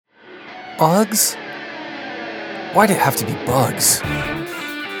Bugs? Why'd it have to be bugs?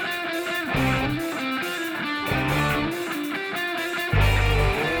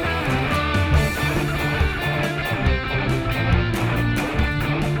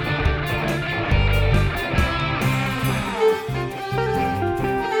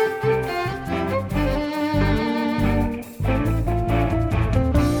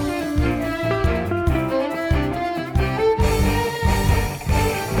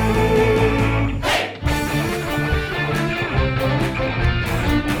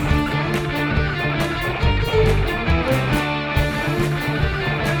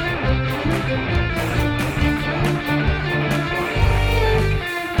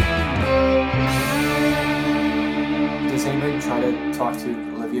 Does anybody try to talk to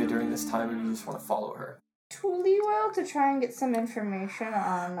Olivia during this time, or do you just want to follow her? Thule will to try and get some information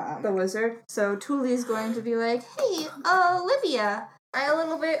on the wizard. So Thule's going to be like, "Hey, Olivia, I a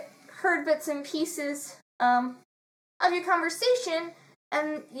little bit heard bits and pieces of your conversation,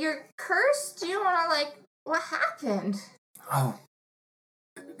 and you're cursed. Do you want to what happened?" Oh.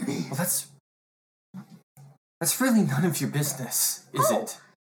 Well, that's really none of your business, is it?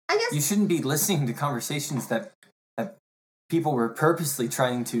 I guess You shouldn't be listening to conversations that people were purposely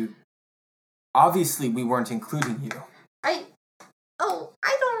trying to... Obviously, we weren't including you. I don't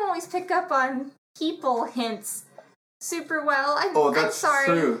always pick up on people hints super well. Oh, I'm that's sorry.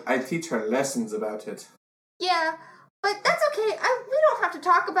 true. I teach her lessons about it. Yeah, but that's okay. We don't have to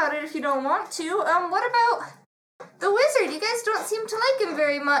talk about it if you don't want to. What about the wizard? You guys don't seem to like him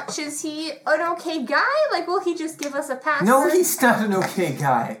very much. Is he an okay guy? Will he just give us a pass? No, he's not an okay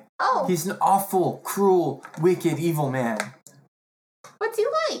guy. Oh, He's an awful, cruel, wicked, evil man. what's he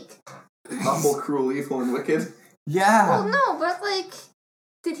like? Humble, cruel, evil, and wicked. Yeah. Well, no, but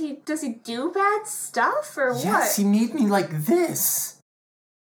does he do bad stuff or what? Yes, he made me like this.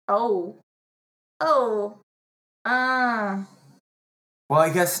 Oh. Well, I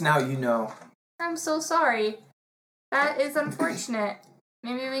guess now you know. I'm so sorry. That is unfortunate.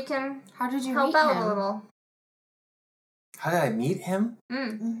 Maybe we can How did you help meet out him? a little. How did I meet him?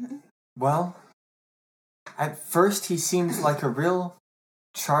 Mm-hmm. Well, at first he seemed like a real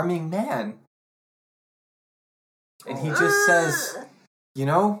charming man. And he just says, you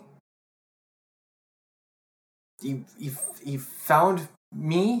know, he found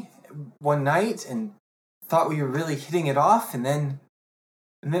me one night and thought we were really hitting it off, and then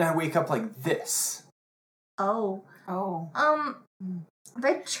I wake up like this. Oh. Oh.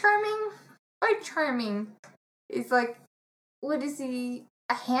 By charming is what is he,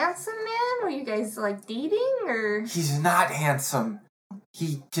 a handsome man? Were you guys dating or? He's not handsome.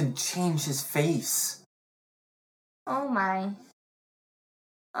 He can change his face. Oh my.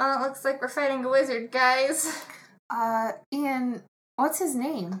 It looks like we're fighting a wizard, guys. Ian, what's his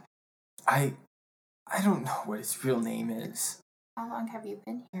name? I don't know what his real name is. How long have you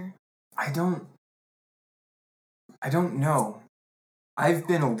been here? I don't know. I've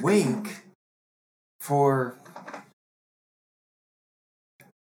been awake for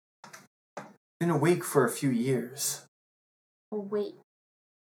a few years. Oh wait.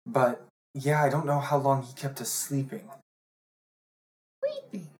 But yeah, I don't know how long he kept us sleeping.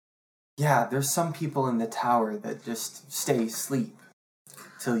 Sleeping? Yeah, there's some people in the tower that just stay asleep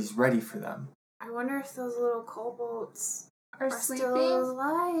till he's ready for them. I wonder if those little kobolds Are are sleeping? still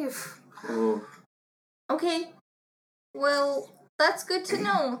alive. Oh. Okay. Well, that's good to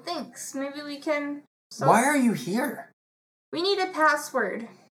know. Thanks. Maybe we can. Why are you here? We need a password.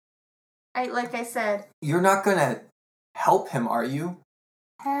 Like I said. You're not gonna help him, are you?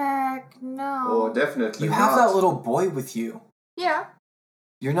 Heck no. Oh, definitely You not. have that little boy with you. Yeah.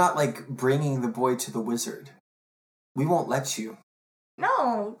 You're not bringing the boy to the wizard. We won't let you.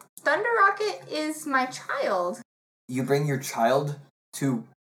 No. Thunder Rocket is my child. You bring your child to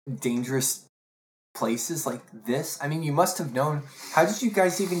dangerous places like this? I mean, you must have known. How did you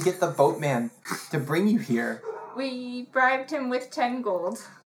guys even get the boatman to bring you here? We bribed him with 10 gold.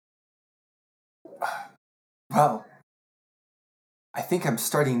 Well, I think I'm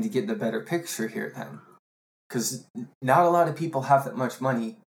starting to get the better picture here then. Because not a lot of people have that much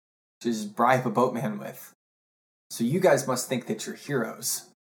money to just bribe a boatman with. So you guys must think that you're heroes.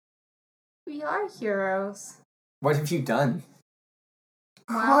 We are heroes. What have you done?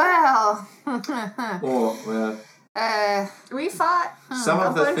 Well. Oh, well. We fought Some a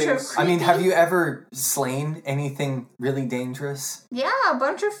of the bunch things... of I mean, creepy- have you ever slain anything really dangerous? Yeah, a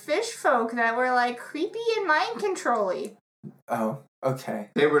bunch of fish folk that were creepy and mind controlly. Oh, okay.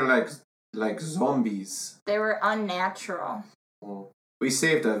 They were like zombies. They were unnatural. Oh. We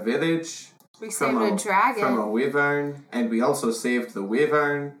saved a village. We from saved a dragon. From a wyvern. And we also saved the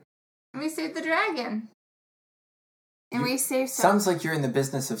wyvern We saved the dragon. And we saved some. Sounds like you're in the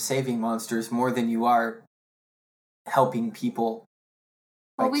business of saving monsters more than you are helping people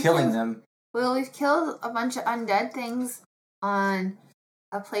by Well, we killing killed- them. Well, we've killed a bunch of undead things on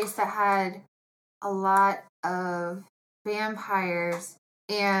a place that had a lot of vampires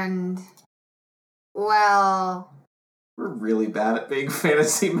and, well, We're really bad at being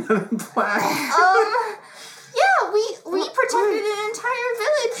fantasy men in black. Yeah, we protected an entire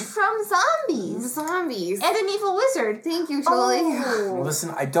village from zombies. zombies. And an evil wizard. Thank you, Julie. Oh.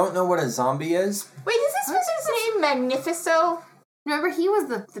 Listen, I don't know what a zombie is. Wait, is this wizard's name Magnifico? Remember, he was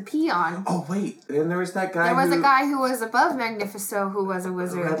the peon. Oh wait, and there was that guy. There was who, a guy who was above Magnifico who was a who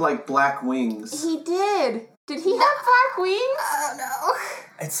wizard. had like black wings. He did. Did he have black wings? Oh,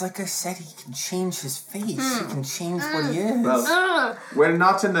 no. It's like I said, he can change his face. He can change what he is. Well, Ugh. we're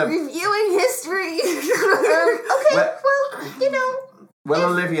not in the. Reviewing history. Okay, Well- well, you know.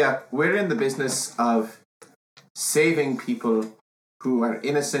 Well, Olivia, we're in the business of saving people who are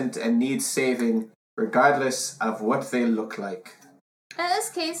innocent and need saving, regardless of what they look like. In this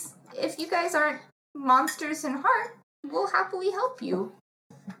case, if you guys aren't monsters in heart, we'll happily help you.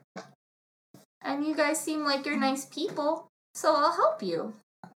 And you guys seem like you're nice people, so I'll help you.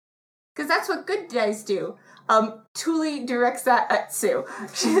 Because that's what good guys do. Tuli directs that at Sue.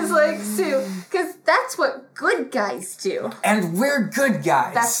 She's like, Sue, because that's what good guys do. And we're good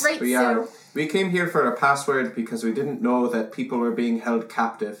guys. That's right, We Sue. are. We came here for a password because we didn't know that people were being held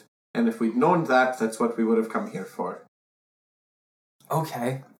captive. And if we'd known that, that's what we would have come here for.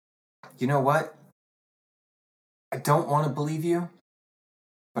 Okay. You know what? I don't want to believe you,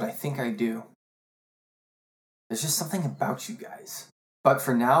 but I think I do. There's just something about you guys. But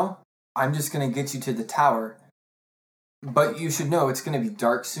for now, I'm just going to get you to the tower. But you should know it's going to be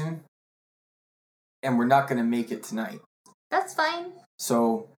dark soon. And we're not going to make it tonight. That's fine.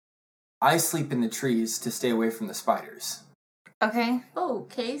 So I sleep in the trees to stay away from the spiders. Okay.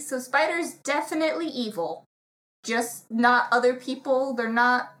 Okay, so spiders definitely evil. Just not other people. They're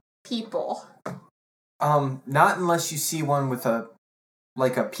not people. Not unless you see one with a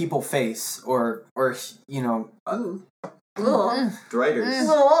people face or you know, Ugh. Driders.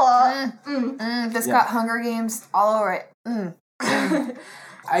 Ugh. This Yeah. got Hunger Games all over it.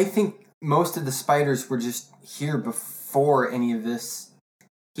 I think most of the spiders were just here before any of this.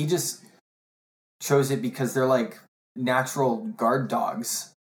 He just chose it because they're like natural guard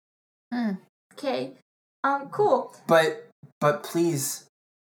dogs. Okay. Cool. But please,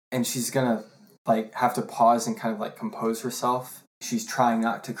 and she's gonna like have to pause and kind of like compose herself. She's trying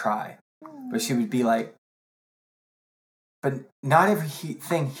not to cry, but she would be like, but not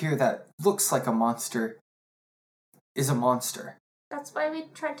everything here that looks like a monster is a monster. That's why we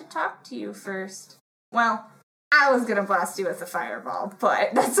tried to talk to you first. Well, I was gonna blast you with a fireball, but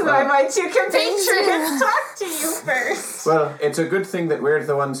that's why my two compatriots talked to you first. Well, it's a good thing that we're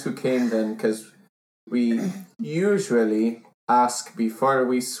the ones who came then, because we usually ask before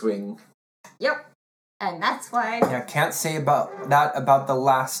we swing. Yep. And that's why. Yeah, can't say about the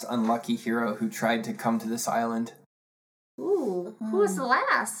last unlucky hero who tried to come to this island. Ooh, who was the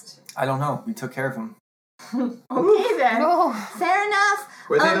last? I don't know. We took care of him. Okay then. Oh. Fair enough.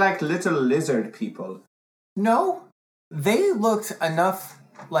 Were they like little lizard people? No, they looked enough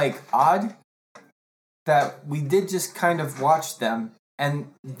like odd that we did just kind of watch them,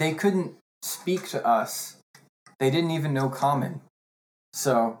 and they couldn't speak to us. They didn't even know common.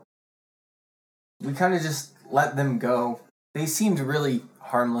 So we kind of just let them go. They seemed really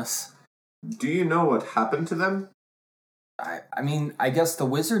harmless. Do you know what happened to them? I mean, I guess the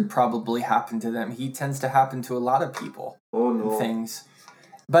wizard probably happened to them. He tends to happen to a lot of people Oh and no. things.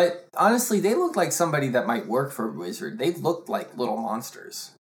 But honestly, they looked like somebody that might work for a wizard. They looked like little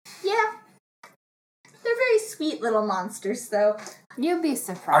monsters. Yeah. They're very sweet little monsters, though. You'd be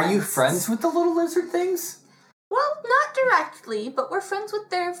surprised. Are you friends with the little lizard things? Well, not directly, but we're friends with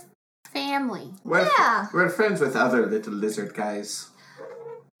their. Family. Yeah. We're friends with other little lizard guys.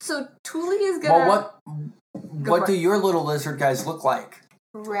 So Tuli is gonna. Well, what for do it. your little lizard guys look like?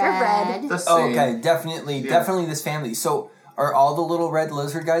 Red. The Oh, same. okay, definitely Yeah. this family. So, are all the little red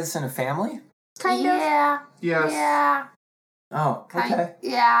lizard guys in a family? Kind of. Yeah. Yes. Yeah. Oh, Kind. okay.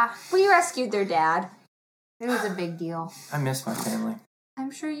 Yeah. We rescued their dad. It was a big deal. I miss my family.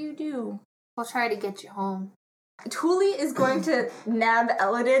 I'm sure you do. We'll try to get you home. Tuli is going to nab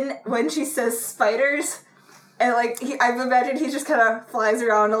Eladin when she says spiders. And, like, I've imagined he just kind of flies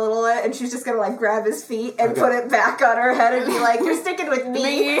around a little bit, and she's just going to, like, grab his feet and Okay. put it back on her head and be like, you're sticking with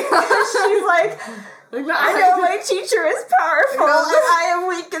me. She's like, I know my teacher is powerful, and I am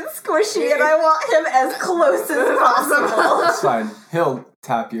weak and squishy, and I want him as close as possible. It's fine.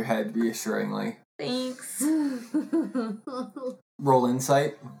 tap your head reassuringly. Thanks. Roll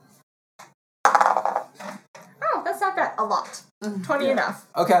insight. Oh, that's not bad. A lot. 20 enough.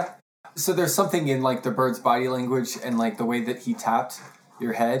 Okay. So there's something in like the bird's body language and like the way that he tapped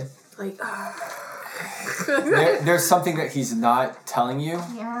your head. Like, There's something that he's not telling you.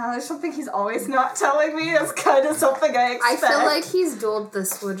 Yeah, there's something he's always not telling me. That's kind of something I I expect. feel like he's dueled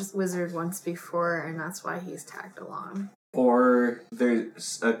this wizard once before, and that's why he's tagged along. Or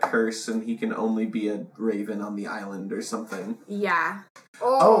there's a curse and he can only be a raven on the island or something. Yeah.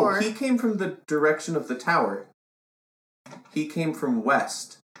 Oh, Or he came from the direction of the tower. He came from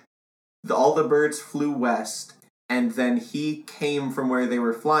west. All the birds flew west, and then he came from where they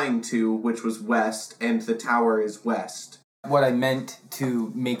were flying to, which was west, and the tower is west. What I meant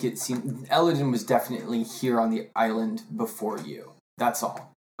to make it seem... Eladin was definitely here on the island before you. That's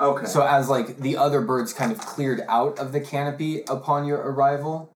all. Okay. So as like the other birds kind of cleared out of the canopy upon your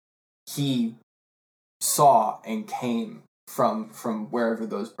arrival, he saw and came from wherever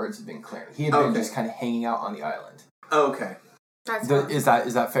those birds had been clearing. He had been just kind of hanging out on the island. Okay. that's Is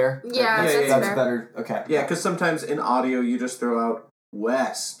that fair? Yeah, that's that's fair. better. Okay. Yeah, because sometimes in audio you just throw out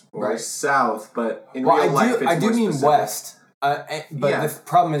west or Right. south, but in Well, real life it's I do more mean specific. west. But Yeah. the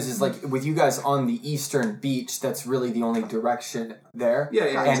problem is like with you guys on the eastern beach, that's really the only direction there.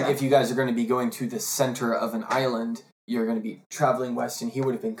 Yeah. And if you guys are going to be going to the center of an island, you're going to be traveling west, and he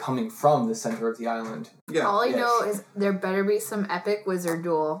would have been coming from the center of the island. Yeah. All I Yes. know is there better be some epic wizard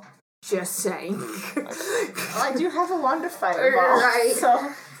duel. Just saying. Well, I do have a wand of fireball. Right.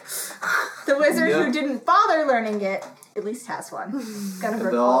 So the wizard Yep. who didn't bother learning it at least has one. Gotta And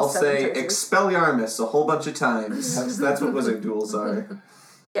burn they'll all all say seven Expelliarmus a whole bunch of times. That's what wizard duels are.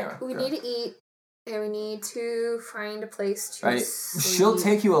 Yeah, we need to eat, and we need to find a place to Right? sleep. She'll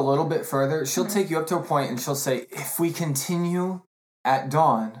take you a little bit further. She'll take you up to a point, and she'll say, "If we continue at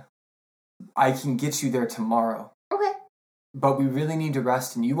dawn, I can get you there tomorrow. Okay. But we really need to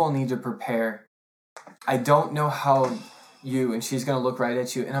rest, and you will need to prepare. I don't know how you," and she's going to look right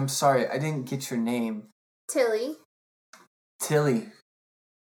at you, "and I'm sorry, I didn't get your name. Tilly. Tilly.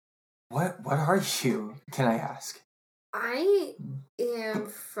 What are you, can I ask?" I am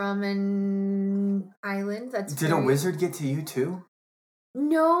from an island that's Did a very- wizard get to you too?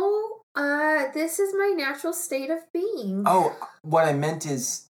 No, this is my natural state of being. Oh, what I meant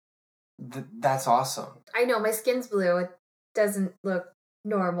is, that's awesome. I know, my skin's blue. It doesn't look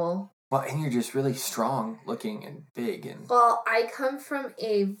normal. Well, and you're just really strong looking and big and... Well, I come from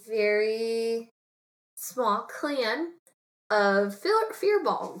a very small clan of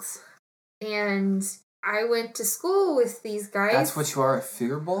fearballs. And I went to school with these guys. That's what you are, a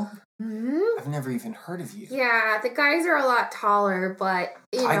fearball? Hmm? I've never even heard of you. Yeah, the guys are a lot taller, but,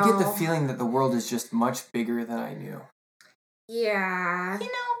 you know. I get the feeling that the world is just much bigger than I knew. Yeah. You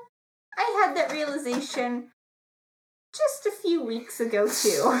know, I had that realization just a few weeks ago,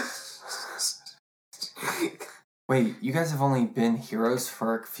 too. Wait, you guys have only been heroes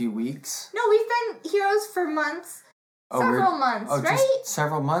for a few weeks? No, we've been heroes for months. Several months, right? Just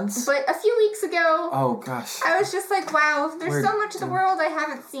several months? But a few weeks ago, Oh, gosh. I was just like, wow, there's We're so much of the world I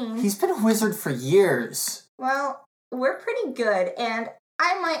haven't seen. He's been a wizard for years. Well, we're pretty good, and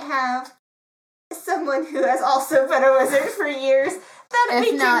I might have someone who has also been a wizard for years that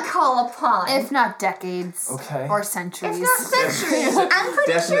If we not- can call upon. If not decades. Okay. Or centuries. If not centuries. I'm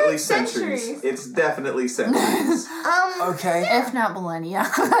pretty Definitely sure it's centuries. It's definitely centuries. Okay. If not millennia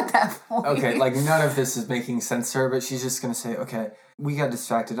at that point. Okay, like none of this is making sense to her, but she's just gonna say, okay, we got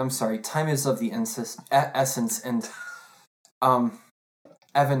distracted. I'm sorry. Time is of the essence and,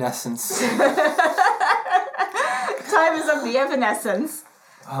 evanescence. Time is of the evanescence.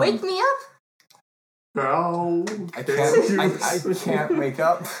 Wake me up. No. I can't wake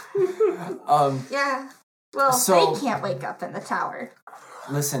up. Yeah. Well, So- they can't wake up in the tower.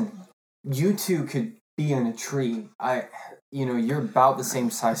 Listen, you two could be in a tree. You're about the same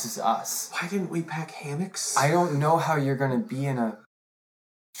size as us. Why didn't we pack hammocks? I don't know how you're gonna be in a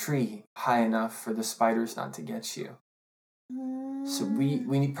tree high enough for the spiders not to get you. So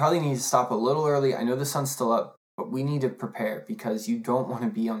probably need to stop a little early. I know the sun's still up, but we need to prepare because you don't want to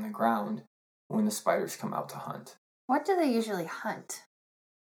be on the ground when the spiders come out to hunt. What do they usually hunt?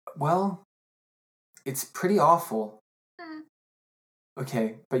 Well, it's pretty awful.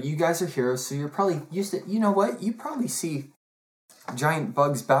 Okay, but you guys are heroes, so you're probably used to... You know what? You probably see giant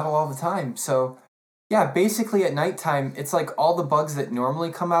bugs battle all the time. So, yeah, basically at nighttime, it's like all the bugs that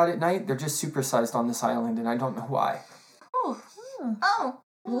normally come out at night, they're just supersized on this island, and I don't know why. Oh.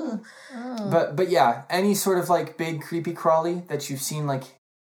 But yeah, any sort of like big creepy crawly that you've seen like,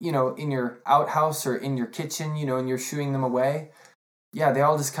 in your outhouse or in your kitchen, and you're shooing them away, yeah, they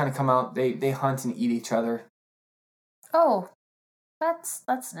all just kind of come out. They hunt and eat each other. Oh, that's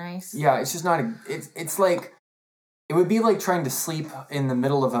nice. Yeah, it's just not it's like it would be like trying to sleep in the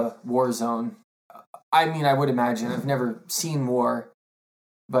middle of a war zone. I mean, I would imagine. I've never seen war,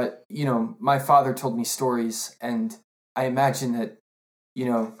 but my father told me stories, and I imagine that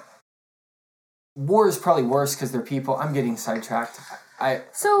war is probably worse because they're people. I'm getting sidetracked. I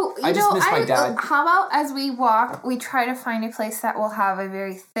just miss my dad. How about as we walk, we try to find a place that will have a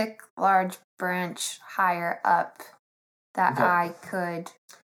very thick, large branch higher up that Okay. I could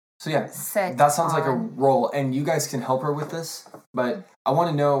So yeah, sit that sounds like a on. roll, and you guys can help her with this. But I want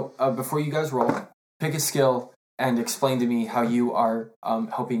to know before you guys roll, pick a skill and explain to me how you are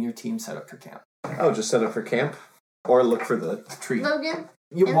helping your team set up for camp. Oh, just set up for camp or look for the tree. Logan?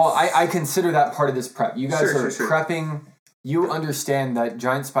 Well, I consider that part of this prep. You guys Sure, are sure. prepping. You understand that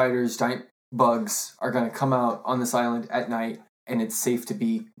giant spiders, giant bugs are going to come out on this island at night, and it's safe to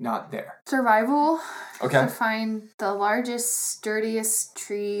be not there. Survival. Okay. To find the largest, sturdiest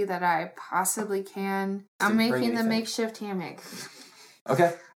tree that I possibly can. I'm Didn't bring making the anything. makeshift hammock.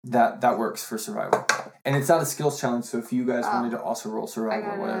 Okay. That works for survival. And it's not a skills challenge, so if you guys wanted to also roll I survival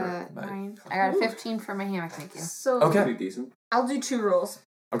got or whatever. a But 9. I got a 15 for my hammock, thank you. So Okay. Pretty decent. I'll do 2 rolls.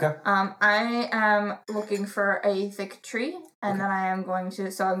 Okay. I am looking for a thick tree, and then I'm going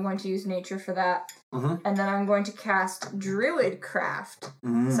to use nature for that, Mm-hmm. and then I'm going to cast Druidcraft,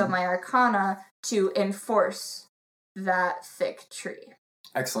 Mm. so my Arcana, to enforce that thick tree.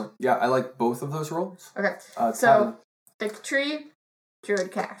 Excellent. Yeah, I like both of those rolls. Okay, Tavin. so thick tree,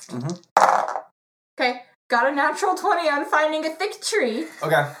 Druidcraft. Mhm. Okay, got a natural 20 on finding a thick tree.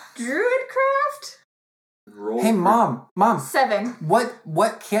 Okay. Druidcraft, Roll. Hey, Mom. 7.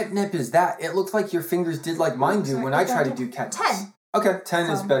 What catnip is that? It looked like your fingers did like mine do when I try to do catnip. 10. Okay, 10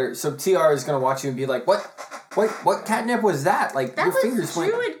 is So- better. So TR is gonna watch you and be like, what catnip was that? Like That your was fingers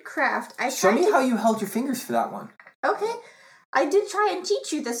went. Druidcraft. I Show tried me to how you held your fingers for that one. Okay. I did try and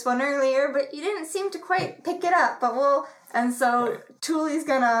teach you this one earlier, but you didn't seem to quite pick it up. And so Tooley's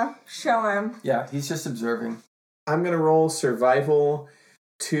gonna show him. Yeah, he's just observing. I'm gonna roll survival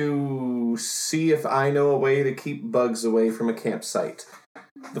to see if I know a way to keep bugs away from a campsite.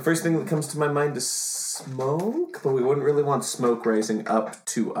 The first thing that comes to my mind is smoke, but we wouldn't really want smoke rising up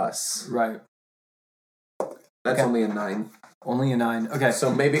to us. Right. That's Okay. only a 9. Only a 9. Okay.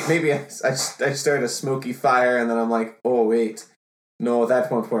 So maybe I start a smoky fire and then I'm like, oh wait, no,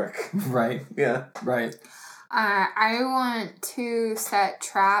 that won't work. Right. Yeah. Right. I want to set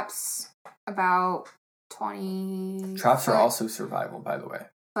traps about 20 Traps are foot- also survival, by the way.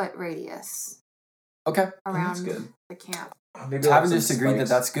 foot radius Okay. around That's good. the camp. Maybe I'll have Tavin some just agreed that spikes.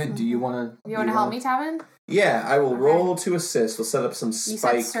 that's good. Do you want to? You want to help me, Tavin? Yeah, I will Okay. roll to assist. We'll set up some said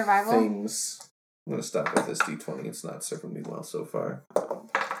spike survival? things. I'm gonna stop with this D20. It's not serving me well so far.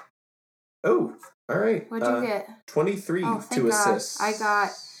 Oh, all right. What'd you get? 23 Oh, thank to God. assist. I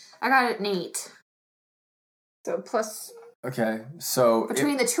got an 8. So plus, Okay. So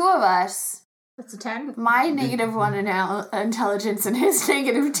Between the two of us, that's a 10. my -1 intelligence and his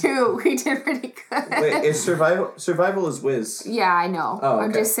 -2, we did pretty good. Wait, is survival is whiz? Yeah, I know. Oh, I'm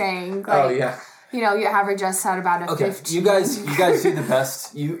okay. just saying. Oh Like, yeah. You average us out about a okay. 15. You guys do the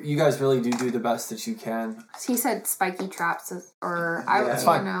best. You guys really do the best that you can. He said spiky traps, or Yeah. That's you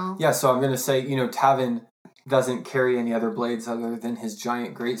fine. know. Yeah. So I'm gonna say Tavin doesn't carry any other blades other than his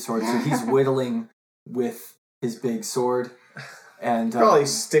giant greatsword, so he's whittling with his big sword. And Probably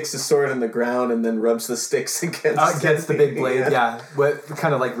sticks his sword in the ground and then rubs the sticks against the big blade, yeah.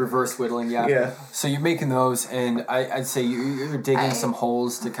 Kind of like reverse whittling, yeah. Yeah. So you're making those, and I'd say you're digging some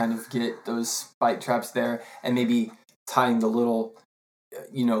holes to kind of get those spike traps there, and maybe tying the little,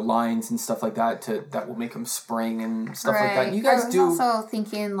 lines and stuff like that that will make them spring and stuff like that. You guys I was do. also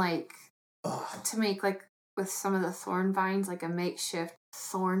thinking to make with some of the thorn vines a makeshift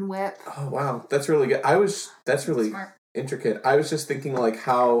thorn whip. Oh wow, that's really good. That's really Smart. intricate. I was just thinking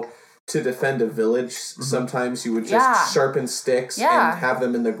how to defend a village. Sometimes you would just Yeah. sharpen sticks Yeah. and have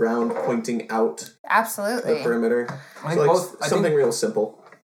them in the ground pointing out the Absolutely. perimeter. I So think something real simple.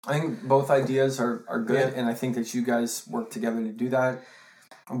 I think both ideas are good, Yeah. and I think that you guys work together to do that.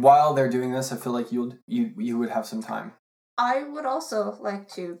 While they're doing this, I feel like you would have some time. I would also like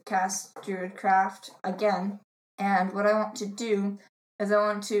to cast Druidcraft again, and what I want to do is I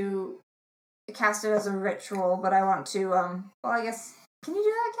want to cast it as a ritual, but I want to, I guess, can you do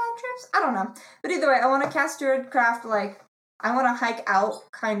that, cantrips? I don't know. But either way, I want to cast Druidcraft, I want to hike out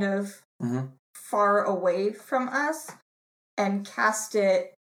kind of Mhm. far away from us and cast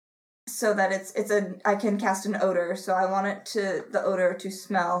it so that I can cast an odor, so I want the odor to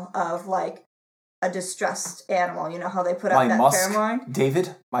smell of, a distressed animal. You know how they put out My that musk. pheromone?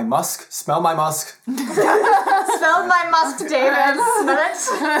 David, my musk. Smell my musk. Smell my musk, David. Smell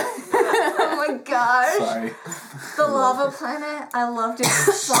it. Oh my gosh. Sorry. The lava planet. I loved it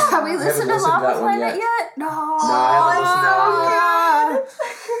so Have we much. listened to listened to Lava that one Planet yet. yet? No. No, I haven't listened to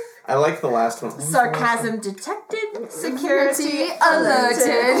that one. I like the last one. Sarcasm detected. Security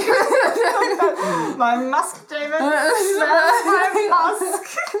alerted. My musk, David. Smells my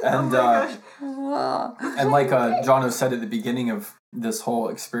musk. And Oh and like Jono said at the beginning of this whole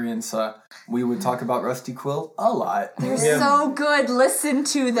experience, we would talk about Rusty Quill a lot. They're Yeah. so good. Listen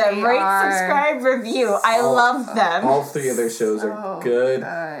to them. They Rate, are. subscribe, review. I love them. All three of their shows are So good good.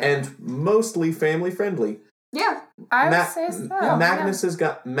 and mostly family friendly. Yeah. I would Ma- say so. Magnus has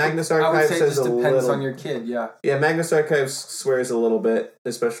got Magnus I would Archive say it says just a depends little. on your kid, yeah. Yeah, Magnus Archive swears a little bit,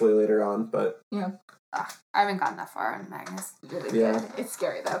 especially later on. But I haven't gotten that far on Magnus. Really Yeah. good. It's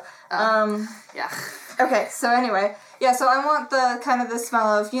scary though. Yeah. Okay, so anyway, yeah, so I want the kind of the smell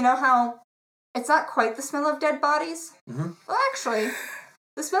of, you know how it's not quite the smell of dead bodies? Mhm. Well, actually,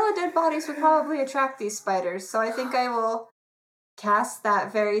 the smell of dead bodies would probably attract these spiders, so I think I will cast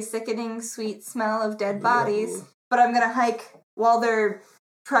that very sickening, sweet smell of dead bodies. But I'm gonna hike while they're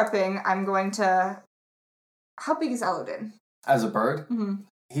prepping. I'm going to. How big is Elodin? As a bird, Mm-hmm.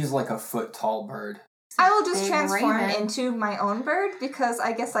 he's like a foot tall bird. I will just Big transform raven. into my own bird because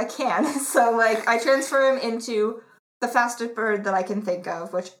I guess I can. So, like, I transfer him into the fastest bird that I can think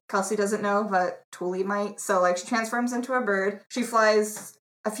of, which Kelsey doesn't know, but Tuli might. So, like, she transforms into a bird. She flies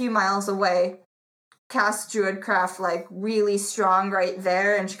a few miles away, casts Druidcraft, like, really strong right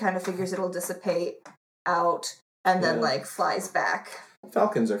there, and she kind of figures it'll dissipate out, and then, Yeah. like, flies back.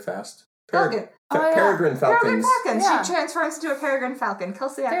 falcons are fast. Falcon. Oh, yeah. Peregrine Peregrine falcons. falcon. Yeah. She transforms into a peregrine falcon.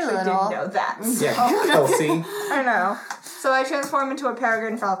 Kelsey actually did little. know that. Yeah, so- Kelsey. I know. So I transform into a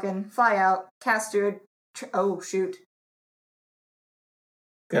peregrine falcon, fly out, cast Druid. Oh, shoot.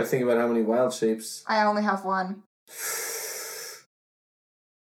 Got to think about how many wild shapes. I only have one.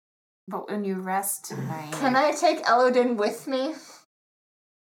 But when you rest tonight. Can I take Elodin with me?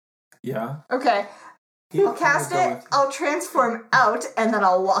 Yeah. Okay. I'll cast Go it, with- I'll transform out, and then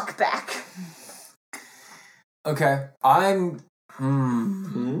I'll walk back. Okay. I'm.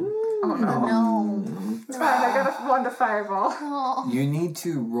 Oh no. No. It's fine, I got a one to fireball. Oh. You need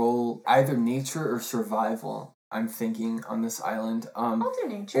to roll either nature or survival. I'm thinking on this island. I'll do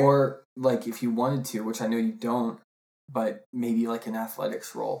nature. Or like if you wanted to, which I know you don't, but maybe like an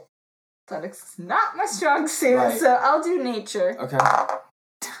athletics roll. Athletics is not my strong suit, Right. so I'll do nature. Okay.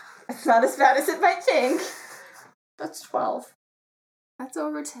 It's not as bad as it might think. That's 12. That's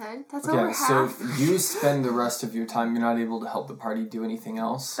over 10. That's over Okay, so half. you spend the rest of your time, you're not able to help the party do anything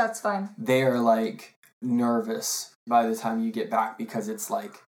else. That's fine. They are like nervous by the time you get back because it's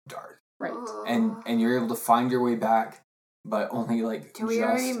like dark. Right. And you're able to find your way back, but only like Do we just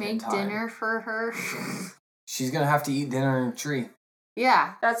already in make time. dinner for her? She's gonna have to eat dinner in a tree.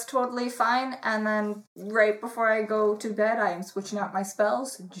 Yeah. That's totally fine. And then right before I go to bed, I am switching out my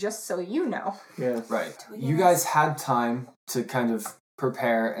spells, just so you know. Yeah. Right. You guys had time to kind of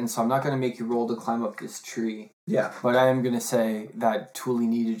prepare, and so I'm not gonna make you roll to climb up this tree. Yeah. But I am gonna say that Tuli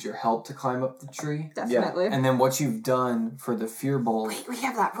needed your help to climb up the tree. Definitely. And then what you've done for the Fearbolt. Wait, we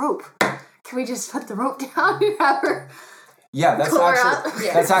have that rope. Can we just put the rope down and have her? Yeah, that's Pull her actually up?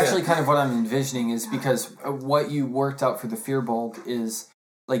 Yeah. that's actually kind of what I'm envisioning is because what you worked out for the Fearbolt is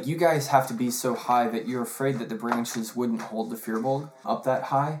like you guys have to be so high that you're afraid that the branches wouldn't hold the Fearbolt up that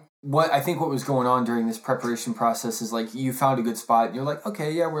high. What was going on during this preparation process is like you found a good spot and you're like,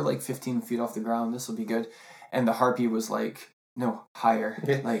 okay, yeah, we're like 15 feet off the ground, this will be good. And the harpy was like, no, higher.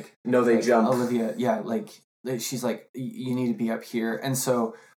 Yeah. Like No, they like, jump. Olivia, yeah, like she's like, you need to be up here. And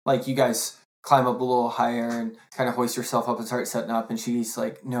so like you guys climb up a little higher and kind of hoist yourself up and start setting up. And she's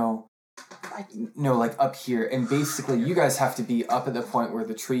like, no, like up here. And basically you guys have to be up at the point where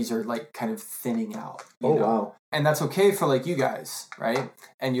the trees are like kind of thinning out. You Oh, know? wow. And that's okay for like you guys, right?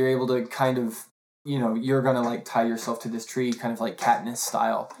 And you're able to kind of, you know, you're gonna like tie yourself to this tree kind of like Katniss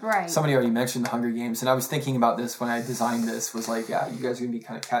style. Right. Somebody already mentioned the Hunger Games, and I was thinking about this when I designed this, was like, yeah, you guys are going to be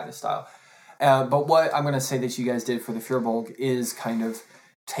kind of Katniss style. But what I'm going to say that you guys did for the Fearbolg is kind of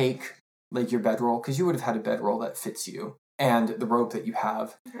take like your bedroll, because you would have had a bedroll that fits you, and the rope that you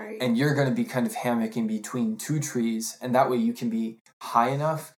have, Right. and you're going to be kind of hammocking between two trees, and that way you can be high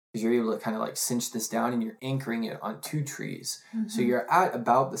enough, because you're able to kind of like cinch this down, and you're anchoring it on two trees. So you're at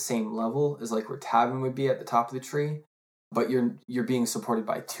about the same level as like where Tavin would be at the top of the tree, but you're being supported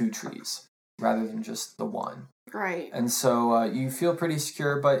by two trees rather than just the one. Right. And so you feel pretty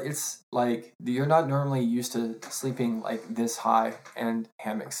secure, but it's like you're not normally used to sleeping like this high and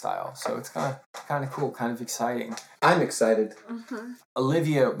hammock style. So it's kind of cool, kind of exciting. I'm excited. Mm-hmm.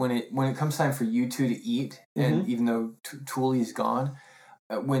 Olivia, when it comes time for you two to eat, and even though Tooley's gone,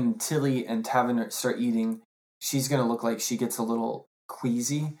 when Tilly and Tavin start eating, she's gonna look like she gets a little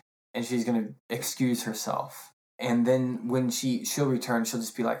queasy, and she's gonna excuse herself. And then when she'll return, she'll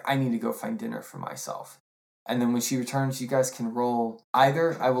just be like, "I need to go find dinner for myself." And then when she returns, you guys can roll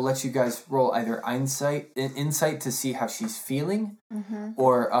either. I will let you guys roll either insight to see how she's feeling,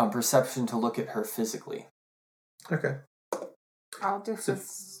 or perception to look at her physically. Okay. I'll do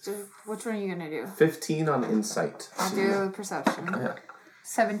which one are you gonna do? 15 on insight. I'll do perception. Okay.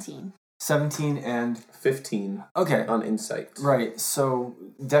 17. 17 and 15 okay. on insight. Right. So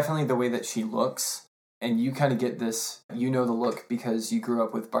definitely the way that she looks, and you kind of get this. You know the look because you grew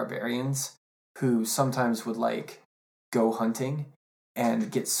up with barbarians who sometimes would like go hunting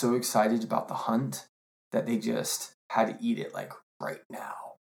and get so excited about the hunt that they just had to eat it like right now.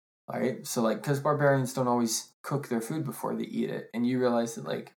 Right? So like, because barbarians don't always cook their food before they eat it, and you realize that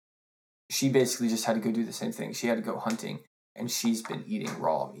like she basically just had to go do the same thing. She had to go hunting, and she's been eating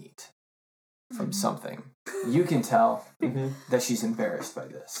raw meat from something. You can tell that she's embarrassed by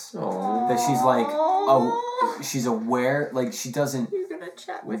this. Aww. That she's like, she's aware, like she doesn't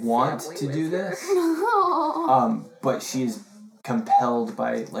want to do this, but she is compelled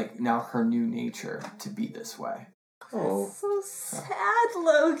by like now her new nature to be this way. Oh. So sad,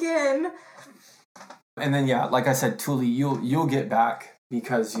 Logan. And then yeah, like I said, Tuli, you'll get back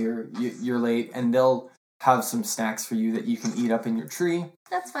because you're late, and they'll have some snacks for you that you can eat up in your tree.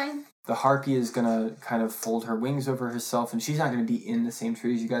 That's fine. The harpy is gonna kind of fold her wings over herself, and she's not gonna be in the same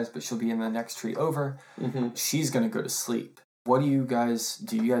tree as you guys, but she'll be in the next tree over. She's gonna go to sleep. What do you guys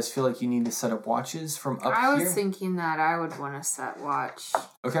do? You guys feel like you need to set up watches from up here? I was thinking that I would want to set watch.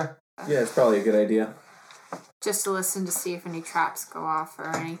 Okay. Yeah, it's probably a good idea. Just to listen to see if any traps go off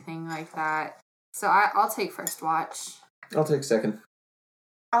or anything like that. So I'll take first watch. I'll take second.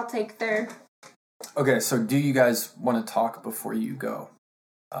 I'll take third. Okay, so do you guys want to talk before you go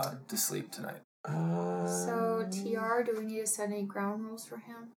to sleep tonight? So TR, do we need to set any ground rules for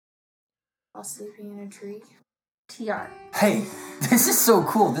him while sleeping in a tree? TR. Hey, this is so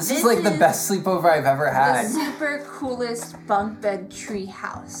cool. This is like the best sleepover I've ever The had. super coolest bunk bed tree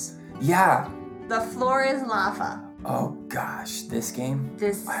house. Yeah. The floor is lava. Oh gosh, this game?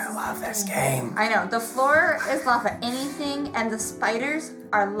 I love this game. I know. The floor is lava. Anything, and the spiders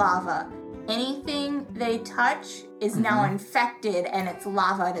are lava. Anything they touch is now infected, and it's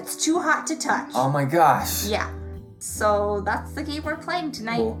lava, and it's too hot to touch. Oh my gosh. Yeah. So that's the game we're playing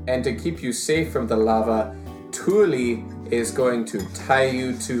tonight. Well, and to keep you safe from the lava, Tuli is going to tie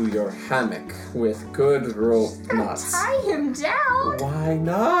you to your hammock with good rope knots. Tie him down? Why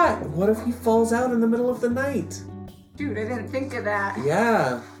not? What if he falls out in the middle of the night? Dude, I didn't think of that.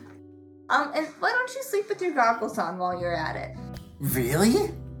 Yeah. And why don't you sleep with your goggles on while you're at it?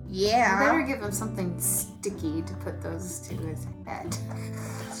 Really? Yeah. You better give him something sticky to put those to his head.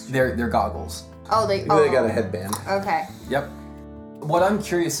 They're goggles. Oh, they got a headband. Okay. Yep. What I'm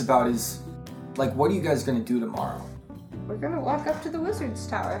curious about is, like, what are you guys gonna do tomorrow? We're gonna walk up to the wizard's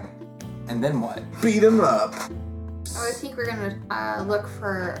tower. And then what? Beat him up. Oh, I think we're gonna look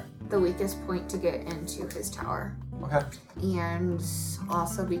for the weakest point to get into his tower. Okay. And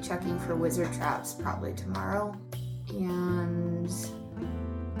also be checking for wizard traps probably tomorrow. And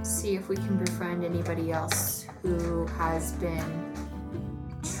see if we can befriend anybody else who has been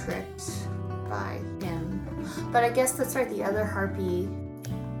tricked by him. But I guess that's right, the other harpy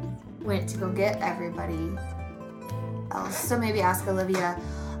went to go get everybody else. So maybe ask Olivia.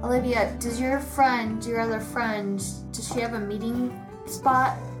 Olivia, does your other friend, does she have a meeting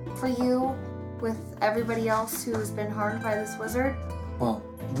spot for you with everybody else who has been harmed by this wizard? Well,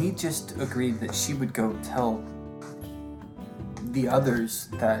 we just agreed that she would go tell the others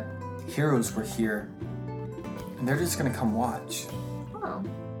that heroes were here, and they're just gonna come watch. Oh,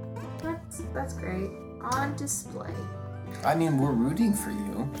 that's great. On display. I mean, we're rooting for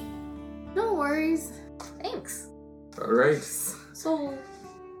you. No worries. Thanks. All right. So,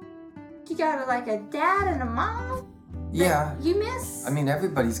 you got like a dad and a mom? Yeah. You miss? I mean,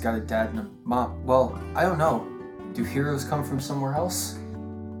 everybody's got a dad and a mom. Well, I don't know. Do heroes come from somewhere else?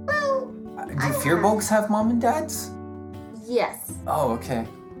 Well, Do fearbolgs have mom and dads? Yes. Oh, okay.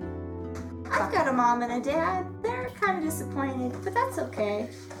 I've got a mom and a dad. They're kind of disappointed, but that's okay.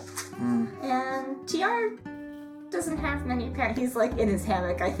 And TR doesn't have many parents. He's like in his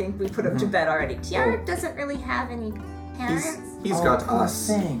hammock. I think we put him to bed already. TR doesn't really have any parents. He's got us.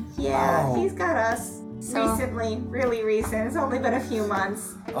 Thing. Yeah, Oh. he's got us. So Recently, really recent. It's only been a few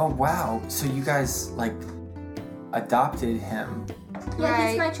months. Oh wow! So you guys like adopted him? Yeah,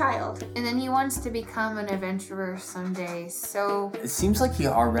 he's Right. my child. and then he wants to become an adventurer someday. So It seems like he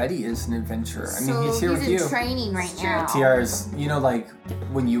already is an adventurer. I mean, so he's here with in you. training right now. TR's, you know, like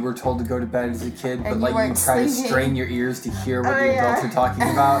when you were told to go to bed as a kid, but And like you you weren't try to sleeping. strain your ears to hear what Oh, the yeah. adults are talking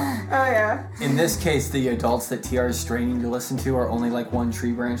about. Oh yeah. In this case, the adults that TR is straining to listen to are only like one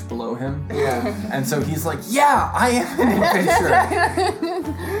tree branch below him. Yeah. And so he's like, yeah, I am an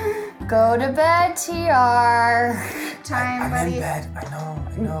adventurer. Go to bed, TR. Time, I'm buddy. in bed. I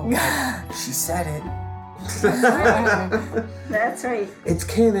know. She said it. That's right. It's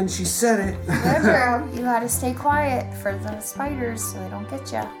canon, she said it. Remember, you gotta stay quiet for the spiders so they don't get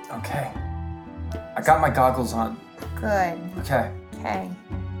you. Okay. I got my goggles on. Good. Okay. Okay.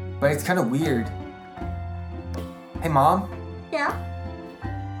 But it's kind of weird. Hey, Mom. Yeah.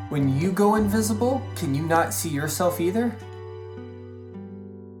 When you go invisible, can you not see yourself either?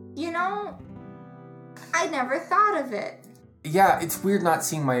 You know, I never thought of it. Yeah, it's weird not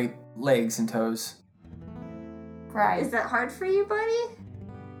seeing my legs and toes. Right. Is that hard for you, buddy?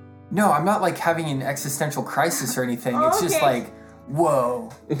 No, I'm not like having an existential crisis or anything. It's just Okay. like,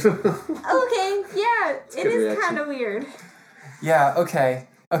 whoa. Okay, yeah, it good is reaction. kind of weird. Yeah, okay.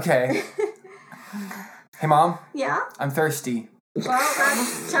 Okay. Hey, Mom, Yeah? I'm thirsty. Well,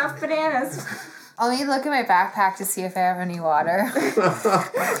 that's tough bananas. I'll need to look at my backpack to see if I have any water. You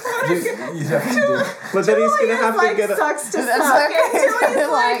definitely do. But then he's gonna have to like get up. sucks to That's suck. okay. And Tilly's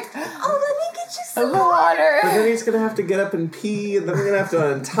like, Like, oh, let me get you the some water. But then he's gonna have to get up and pee, and then we're gonna have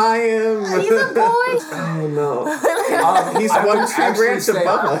to untie him. He's a boy. Oh no. He's I one would tree actually branch say-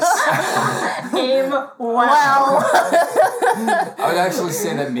 above us. aim. Wow. I would actually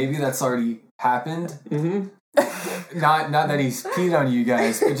say that maybe that's already happened. Mm-hmm. Not that he's peed on you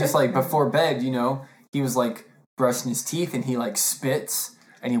guys, but just like before bed, you know, he was like brushing his teeth and he like spits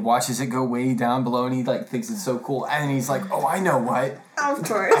and he watches it go way down below and he like thinks it's so cool and he's like, oh, I know what. Of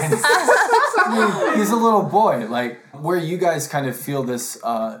course. He's a little boy. Like where you guys kind of feel this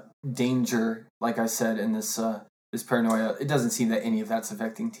danger, like I said, in this paranoia, it doesn't seem that any of that's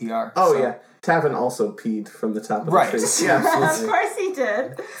affecting TR. Oh so- yeah. Tavin also peed from the top of Right. the tree. Yeah, of absolutely. course he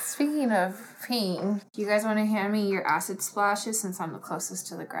did. Speaking of peeing, do you guys want to hand me your acid splashes since I'm the closest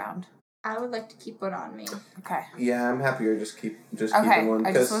to the ground? I would like to keep one on me. Okay. Yeah, I'm happier just keeping Okay. one.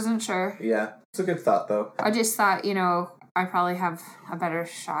 I just 'cause- wasn't sure. Yeah, it's a good thought though. I just thought, you know, I probably have a better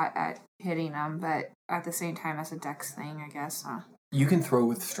shot at hitting them, but at the same time, that's a dex thing, I guess. Huh? You can throw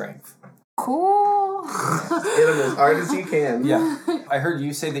with strength. Cool. Hit him as hard as you can. Yeah. I heard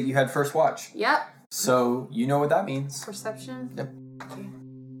you say that you had first watch. Yep. So you know what that means. Perception. Yep. Okay.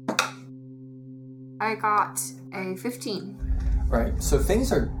 I got a 15. Right. So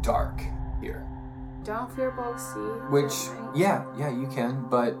things are dark here. Don't fear Boxy. Which, yeah, you can.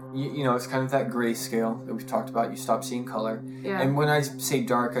 But, you know, it's kind of that grayscale that we've talked about. You stop seeing color. Yeah. And when I say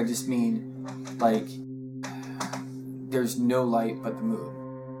dark, I just mean, like, there's no light but the moon.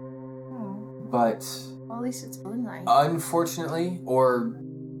 Oh, But well, at least it's moonlight. unfortunately, or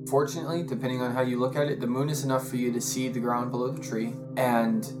fortunately, depending on how you look at it, the moon is enough for you to see the ground below the tree.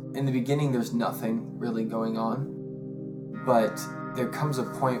 And in the beginning, there's nothing really going on. But there comes a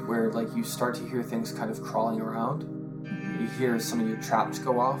point where, like, you start to hear things kind of crawling around. You hear some of your traps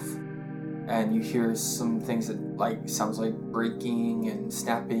go off. And you hear some things that, like, sounds like breaking and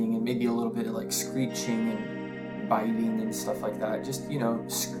snapping and maybe a little bit of, like, screeching and biting and stuff like that. Just, you know,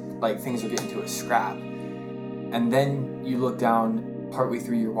 like, things are getting to a scrap. And then you look down partway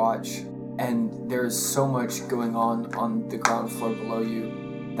through your watch, and there's so much going on the ground floor below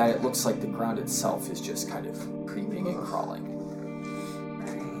you that it looks like the ground itself is just kind of creeping and crawling.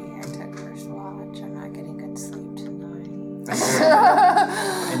 I took first watch. I'm not getting good sleep tonight.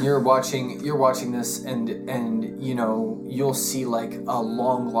 And you're watching this, and you know, you'll see like a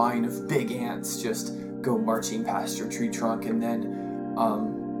long line of big ants just go marching past your tree trunk, and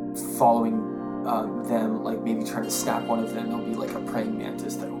then following them, like maybe trying to snap one of them, there'll be like a praying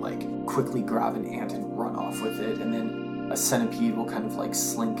mantis that'll like quickly grab an ant and run off with it, and then a centipede will kind of like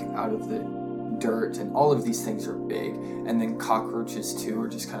slink out of the dirt, and all of these things are big, and then cockroaches too are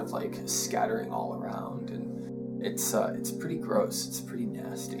just kind of like scattering all around, and it's pretty gross. It's pretty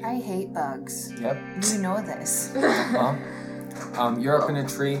nasty. I hate bugs. Yep. You know this. Well, you're up in a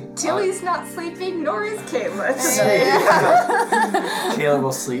tree. Tilly's not sleeping, nor is Kayla. Kayla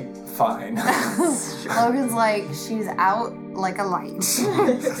will sleep fine. Logan's like, she's out like a light.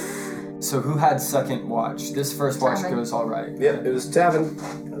 So who had second watch? This first watch Tavin. goes all right. Yep, it was Tavin.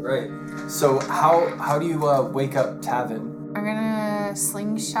 Right. So how do you wake up Tavin? I'm gonna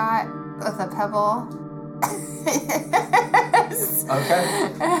slingshot with a pebble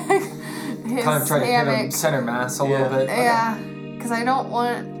Okay. His Kind of try to hit him hammock. center mass a little bit. Yeah, because I don't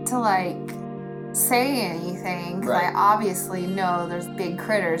want to like say anything because Right. I obviously know there's big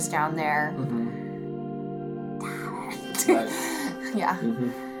critters down there. Mm-hmm. Right. Yeah.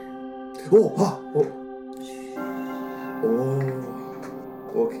 Oh,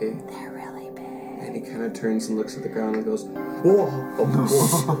 okay. They're really big. And he kind of turns and looks at the ground and goes,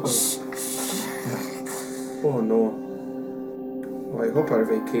 oh no. Well, I hope our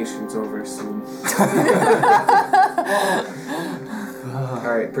vacation's over soon.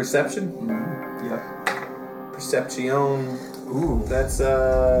 Alright, perception? Yep. Perception. Ooh. That's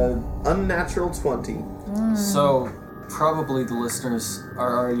unnatural 20. So, probably the listeners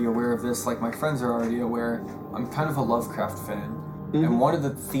are already aware of this, like my friends are already aware. I'm kind of a Lovecraft fan. And one of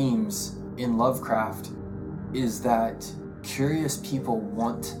the themes in Lovecraft is that curious people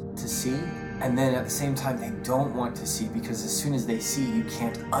want to see, and then at the same time they don't want to see, because as soon as they see, you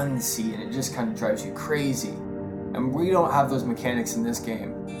can't unsee, and it just kind of drives you crazy. And we don't have those mechanics in this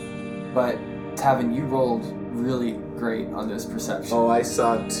game. But, Tavin, you rolled really great on this perception. Oh, I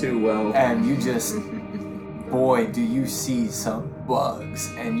saw it too well. And you just, boy, do you see some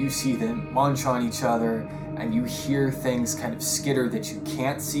bugs, and you see them munch on each other, and you hear things kind of skitter that you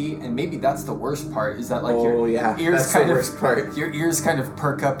can't see, and maybe that's the worst part, is that like your ears that's kind the of worst part. your ears kind of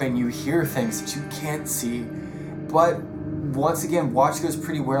perk up and you hear things that you can't see. But once again, watch goes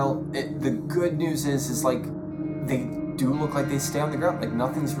pretty well. The good news is like they do look like they stay on the ground, like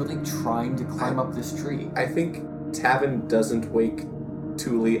nothing's really trying to climb up this tree. I think Tavin doesn't wake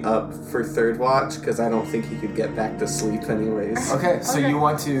Thule up for third watch because I don't think he could get back to sleep anyways. Okay, so you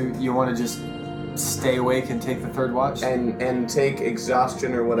want to just stay awake and take the third watch? And take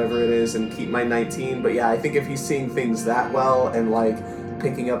exhaustion or whatever it is and keep my 19. But yeah, I think if he's seeing things that well and like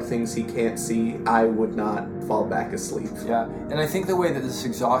picking up things he can't see, I would not fall back asleep. Yeah, and I think the way that this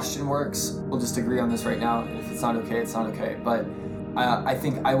exhaustion works, we'll just agree on this right now. If it's not okay, it's not okay. But I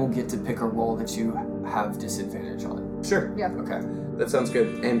think I will get to pick a roll that you have disadvantage on. Sure. Yeah. Okay. That sounds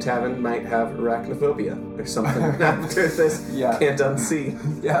good. And Tavin might have arachnophobia or something after this. Yeah. Can't unsee.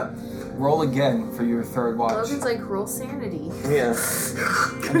 Yeah. Roll again for your third watch. Logan's like, roll sanity. Yeah.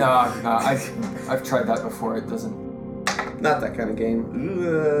 No, I've tried that before. It doesn't. Not that kind of game.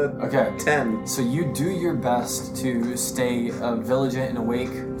 Okay. 10. So you do your best to stay vigilant and awake.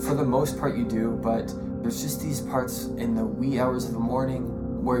 For the most part, you do, but there's just these parts in the wee hours of the morning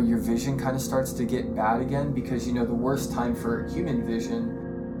where your vision kind of starts to get bad again, because you know the worst time for human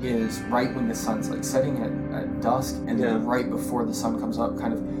vision is right when the sun's like setting at dusk, and then right before the sun comes up,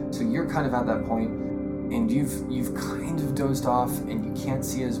 kind of. So you're kind of at that point, and you've kind of dozed off, and you can't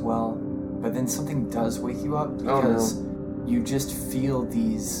see as well. But then something does wake you up, because you just feel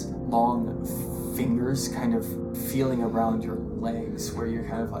these long fingers kind of feeling around your legs, where you're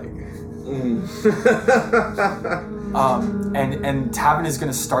kind of like. And Tavin is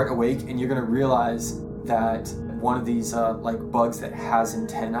going to start awake, and you're going to realize that one of these like bugs that has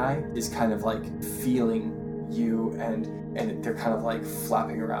antennae is kind of like feeling you, and they're kind of like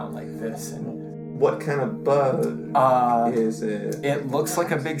flapping around like this. And What kind of bug is it? it looks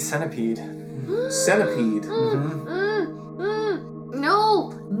like a big centipede. Centipede.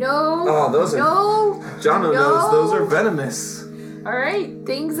 No. Oh, those are. No. Jono No. knows those are venomous. All right.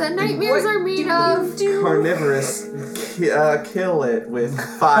 Things that nightmares are made of. Carnivorous. Kill it with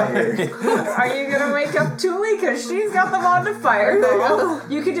fire. Are you gonna wake up Thule? Because she's got the wand of fire.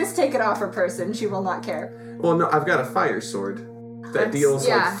 You can just take it off her person. She will not care. Well, no, I've got a fire sword that deals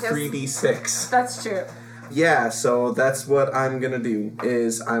like 3d6. That's true. Yeah, so that's what I'm gonna do.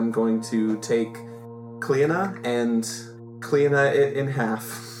 Is I'm going to take Cleona and Cleona it in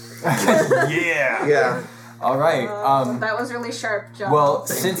half. Yeah. Yeah. All right. That was really sharp, John. Well,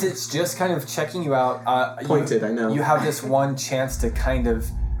 since it's just kind of checking you out, Pointed, I know. You have this one chance to kind of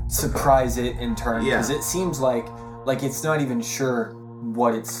surprise it in turn, because it seems like it's not even sure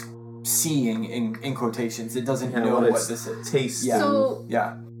what it's seeing in quotations. It doesn't know what this is. Tasting. Yeah. So,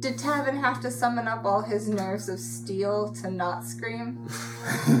 Yeah. did Tavin have to summon up all his nerves of steel to not scream?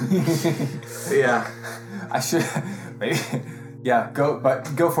 Yeah. I should maybe. Yeah, go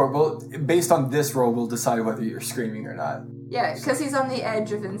for it. Well, based on this roll, we'll decide whether you're screaming or not. Yeah, because he's on the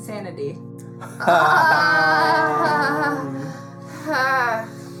edge of insanity.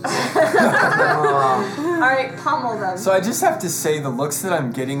 Alright, pummel them. So I just have to say, the looks that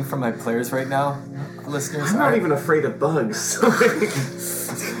I'm getting from my players right now, listeners, I'm not even afraid of bugs. But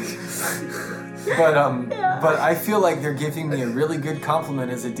I feel like they're giving me a really good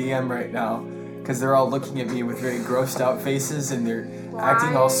compliment as a DM right now, because they're all looking at me with very grossed out faces, and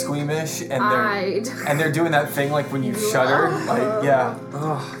acting all squeamish, and they're doing that thing like when you shudder, like yeah.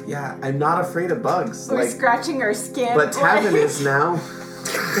 Oh, yeah. I'm not afraid of bugs. We're Like, scratching our skin. but Tavin is now.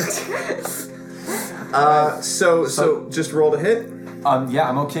 So just roll to hit. Yeah,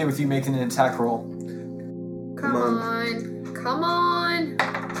 I'm okay with you making an attack roll. Come on.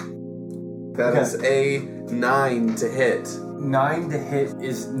 That is a 9 to hit. 9 to hit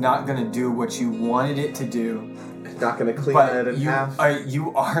is not gonna do what you wanted it to do, Not gonna clean but it in half.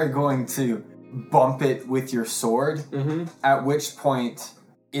 you are going to bump it with your sword. Mm-hmm. At which point,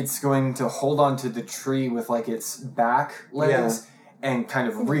 it's going to hold onto the tree with like its back legs and kind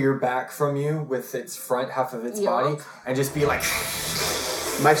of rear back from you with its front half of its body, and just be like.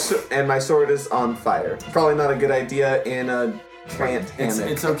 My sword is on fire. Probably not a good idea in a plant hammock.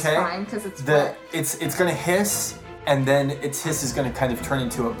 It's okay. It's fine, because it's wet. It's gonna hiss, and then its hiss is gonna kind of turn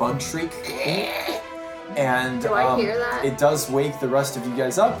into a bug shriek. And Do I hear that? It does wake the rest of you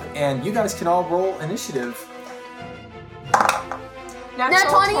guys up, and you guys can all roll initiative. Nat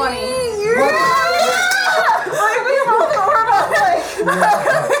 20!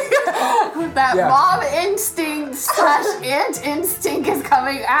 That mob instinct / ant instinct is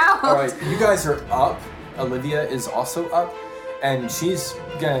coming out. All right, you guys are up. Olivia is also up, and she's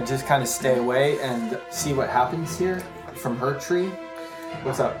gonna just kind of stay away and see what happens here from her tree.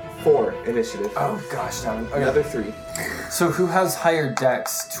 What's up? 4 initiative. Oh gosh, Devin. Okay. Another 3. So who has higher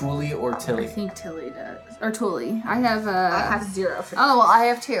dex, Thule or I Tilly? think Tilly does. Or Thule. I have I have 0 for Oh, well, I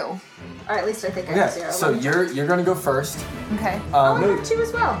have 2. Or at least I think I have 0. Okay, so you're gonna go first. Okay. I have 2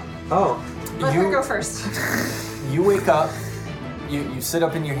 as well. Oh. Let her go first. You wake up, you sit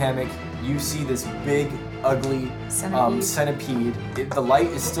up in your hammock, you see this big, ugly centipede. The light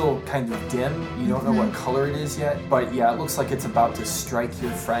is still kind of dim. You don't know what color it is yet, but yeah, it looks like it's about to strike your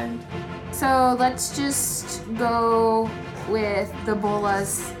friend. So let's just go with the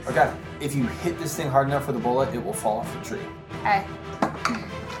bolas. Okay, if you hit this thing hard enough with a bullet, it will fall off the tree. Okay.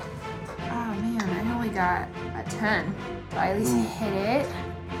 Oh man, I only got a 10. So I at least hit it.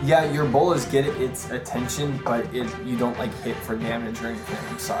 Yeah, your bolas get its attention, but you don't like hit for damage or anything.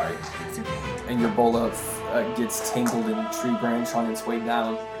 I'm sorry. It's okay. And your bola gets tangled in a tree branch on its way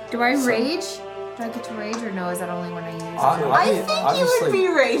down. Do I rage? Do I get to rage, or no? Is that only when I use it? I think you would be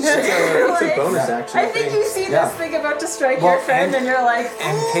raging. It's a bonus action. I think you see Yeah. this thing about to strike your friend, and you're like,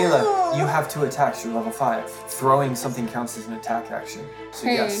 And Kayla, you have 2 attacks. You're level 5. Throwing something counts as an attack action. So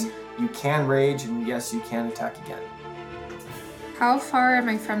Hey. yes, you can rage, and yes, you can attack again. How far am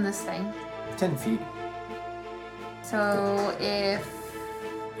I from this thing? 10 feet. So if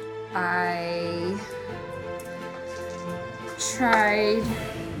I tried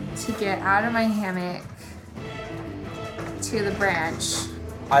to get out of my hammock to the branch.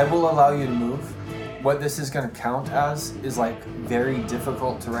 I will allow you to move. What this is going to count as is like very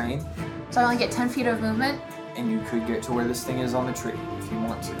difficult terrain, So I only get 10 feet of movement? and you could get to where this thing is on the tree if you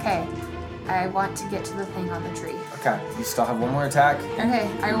want to. Okay. I want to get to the thing on the tree. Okay, you still have one more attack. Okay,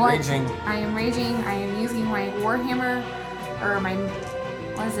 You're raging. I am raging. I am using my warhammer, or my,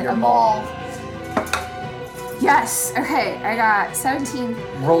 what is it? Your a maul. Yes. Okay, I got 17.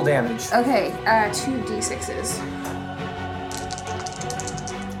 Roll damage. Okay, 2 d6s.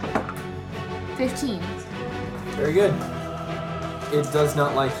 15. Very good. It does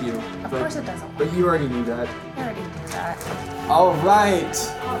not like you. Of course it doesn't. But you already knew that. I already knew that. All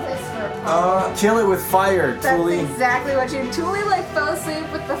right. all this for Kill it with fire, That's Thule. exactly what you. Tuli like fell asleep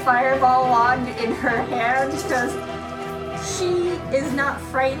with the fireball wand in her hand because she is not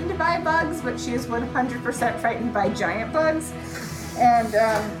frightened by bugs, but she is 100% frightened by giant bugs. And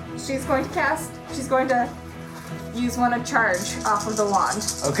she's going to use one to charge off of the wand.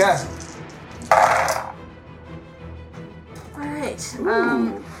 Okay. Alright.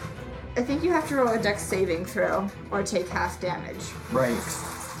 I think you have to roll a dex saving throw or take half damage. Right.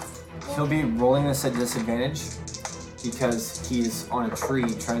 He'll be rolling this at disadvantage because he's on a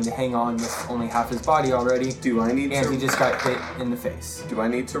tree trying to hang on with only half his body already. Do I need And he to? just got hit in the face. Do I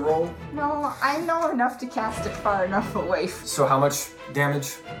need to roll? No, I know enough to cast it far enough away. So how much damage?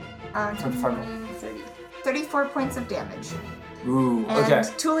 For the fireball? 34 points of damage. Ooh, And okay.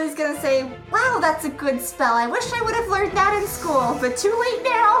 Tuli's gonna say, wow, that's a good spell. I wish I would have learned that in school, but too late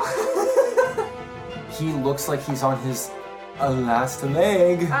now. He looks like he's on his last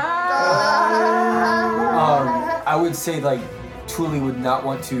leg. I would say like Thule would not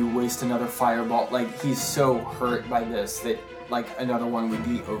want to waste another fireball. Like he's so hurt by this that like another one would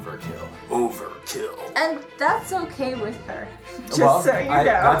be overkill. Overkill. And that's okay with her. Just Well, so you know.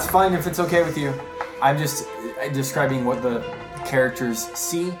 that's fine if it's okay with you. I'm just describing what the characters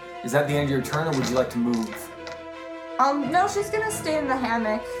see. Is that the end of your turn, or would you like to move? No, she's gonna stay in the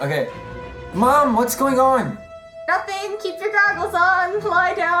hammock. Okay. Mom, what's going on? Nothing. Keep your goggles on.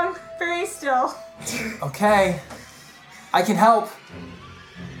 Lie down. Very still. Okay. I can help.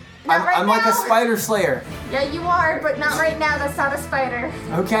 Not right I'm like a now. spider slayer. Yeah, you are, but not right now. That's not a spider.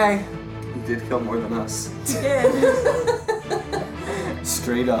 Okay. You did kill more than us. You did.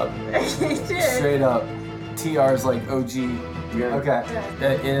 Straight up. You did. Straight up. TR's like OG. Yeah. Okay.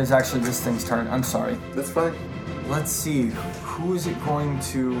 It is actually this thing's turn. I'm sorry. That's fine. Let's see. Who is it going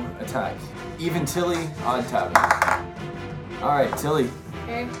to attack? Even Tilly, odd tab. Alright, Tilly.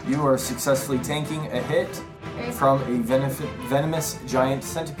 Okay. You are successfully tanking a hit Okay. from a venomous giant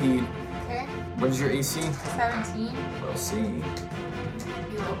centipede. Okay. What is your AC? 17. We'll see.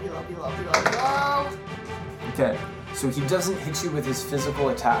 Below. Okay, so he doesn't hit you with his physical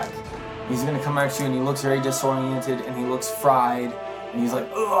attack. He's gonna come at you and he looks very disoriented and he looks fried and he's like,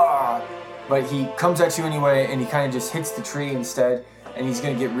 ugh! But he comes at you anyway and he kind of just hits the tree instead and he's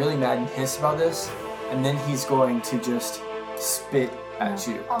gonna get really mad and hiss about this and then he's going to just spit at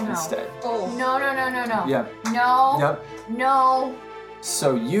you Oh, no. instead. Oh. No. Yeah. No. Yep. No.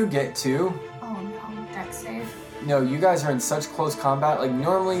 So you get to. Oh no. Dex save. No, you guys are in such close combat. Like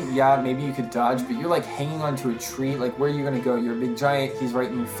normally, yeah, maybe you could dodge, but you're like hanging onto a tree. Like where are you gonna go? You're a big giant. He's right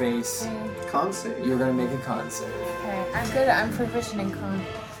in your face. Okay. Con save. You're gonna make a con save. Okay. I'm good. I'm proficient in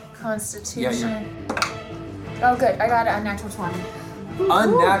constitution. Yeah, Oh, good. I got it. Unnatural 20.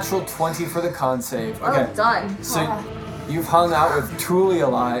 Unnatural 20 for the con save. Okay. Well done. So you've hung out with Thule a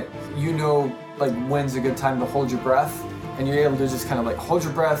lot. You know like when's a good time to hold your breath. And you're able to just kind of like hold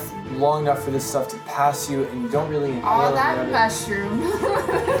your breath long enough for this stuff to pass you and you don't really inhale Oh, that any of it. mushroom.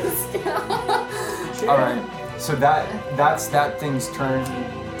 Alright. So that's that thing's turn.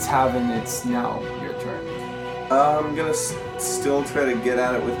 Tavin, it's now your turn. I'm gonna still try to get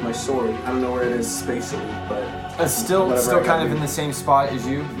at it with my sword. I don't know where it is spatially, but Still Whatever I kind gotta of do. in the same spot as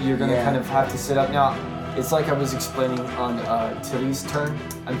you. You're gonna Yeah. kind of have to sit up now. It's like I was explaining on Tilly's turn.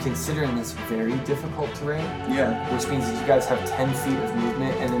 I'm considering this very difficult terrain, yeah. which means that you guys have 10 feet of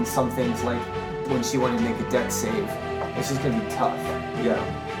movement, and then some things like when she wanted to make a dex save, it's just gonna be tough. Yeah.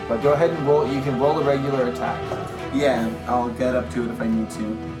 But go ahead and roll. You can roll a regular attack. Yeah, I'll get up to it if I need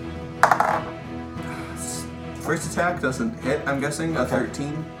to. First attack doesn't hit, I'm guessing. A Okay.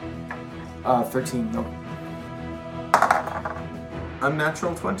 13. 13. Nope.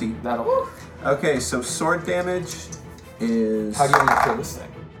 Unnatural 20. That'll. Okay, so sword damage is How do you want to kill this thing?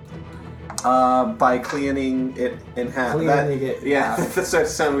 by cleaning it in half. Cleaning it in Yeah, half. that starts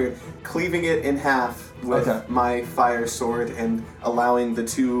to sound weird. Cleaving it in half with Okay. my fire sword and allowing the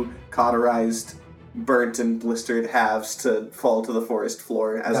two cauterized, burnt and blistered halves to fall to the forest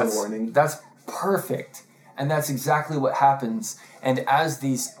floor as a warning. That's perfect. And that's exactly what happens. And as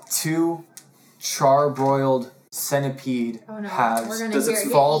these two charbroiled centipede Oh, no. We're halves gonna Does it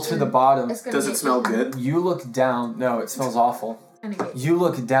get fall to eaten. the bottom, It's gonna Does get it smell eaten. good? you look down. No, it smells awful. It's gonna get You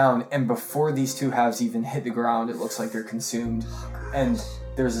look down, and before these two halves even hit the ground, it looks like they're consumed. And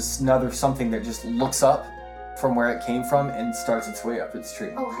there's another something that just looks up from where it came from and starts its way up its tree.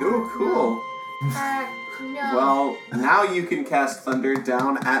 Oh, Ooh, cool. no. Well, now you can cast thunder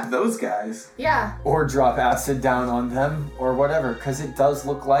down at those guys. Yeah. Or drop acid down on them, or whatever, because it does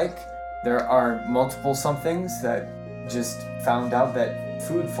look like there are multiple somethings that just found out that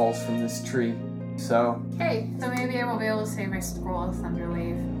food falls from this tree. So, Okay, so maybe I won't be able to say my scroll of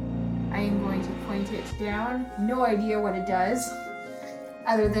Thunderwave. I am going to point it down. No idea what it does.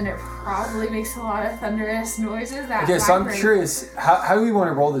 Other than it probably makes a lot of thunderous noises. That okay, so I'm vibrate. curious, how do we want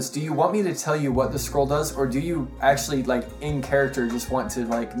to roll this? Do you want me to tell you what the scroll does, or do you actually, like, in character, just want to,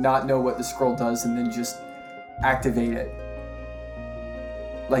 like, not know what the scroll does and then just activate it?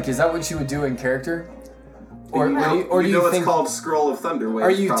 Like, is that what you would do in character? Or do you you know think... it's called Scroll of Thunder Wave.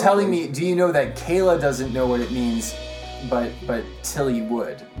 Are you probably. telling me? Do you know that Kayla doesn't know what it means, but Tilly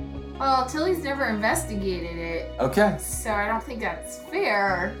would? Well, Tilly's never investigated it, Okay. so I don't think that's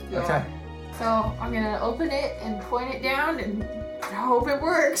fair. Okay. So I'm gonna open it and point it down and hope it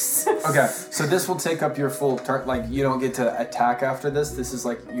works. Okay. So this will take up your full turn. Like you don't get to attack after this. This is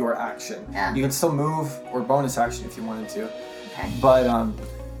like your action. Yeah. You can still move or bonus action if you wanted to. Okay.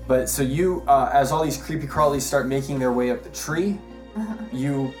 But so you, as all these creepy crawlies start making their way up the tree,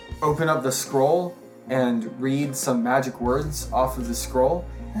 you open up the scroll and read some magic words off of the scroll,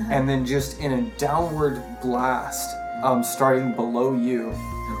 and then just in a downward blast, starting below you,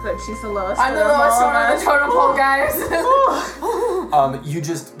 But she's the lowest. I'm the of lowest all one on the totem pole, guys. you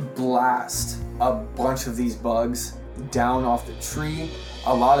just blast a bunch of these bugs down off the tree.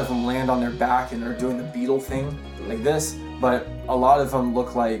 A lot of them land on their back and are doing the beetle thing like this. but a lot of them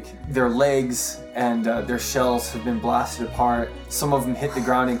look like their legs and their shells have been blasted apart. Some of them hit the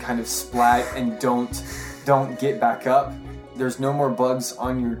ground and kind of splat and don't get back up. There's no more bugs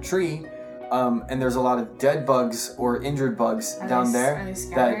on your tree, and there's a lot of dead bugs or injured bugs down there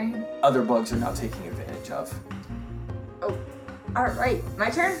that other bugs are now taking advantage of. Oh, alright, my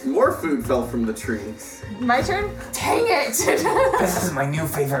turn? More food fell from the trees. My turn? Dang it! This is my new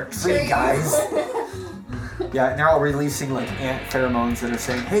favorite tree, guys. Yeah, they're all releasing like ant pheromones that are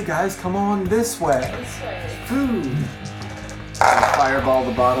saying, "Hey guys, come on this way." Food. Fireball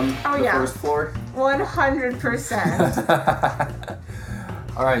the bottom, Oh, the yeah. first floor. 100%.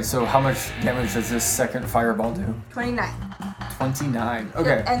 All right, so how much damage does this second fireball do? 29. 29.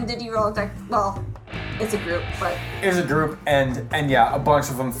 Okay. And did you roll a deck? Well, it's a group, but There's a group, and yeah, a bunch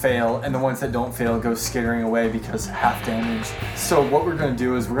of them fail, and the ones that don't fail go skittering away because half damage. So what we're gonna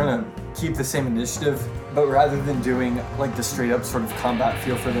do is we're gonna keep the same initiative, but rather than doing like the straight up sort of combat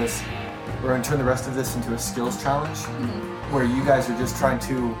feel for this, we're gonna turn the rest of this into a skills challenge, where you guys are just trying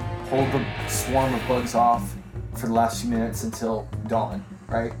to hold the swarm of bugs off for the last few minutes until dawn,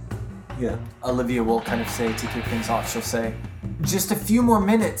 right? Yeah. Olivia will kind of say, to kick things off, she'll say, "Just a few more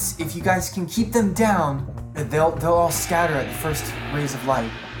minutes. If you guys can keep them down, they'll all scatter at the first rays of light."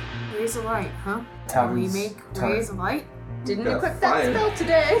 Rays of light, huh? Talon's We make turn. rays of light? didn't Got equip that fire. spell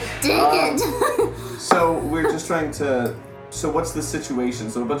today. Dang it! So we're just trying to. So what's the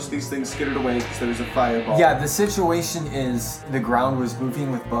situation? So a bunch of these things skittered away because there was a fireball. Yeah, the situation is the ground was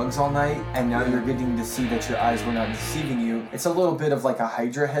moving with bugs all night, and now you're getting to see that your eyes were not deceiving you. It's a little bit of like a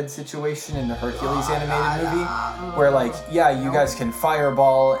Hydra head situation in the Hercules animated movie, where like, yeah, you guys can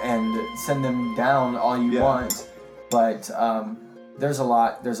fireball and send them down all you Yeah. want, but there's a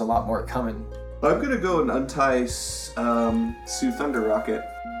lot more coming. I'm gonna go and untie Sue Thunder Rocket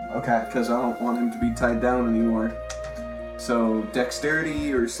Okay. because I don't want him to be tied down anymore. So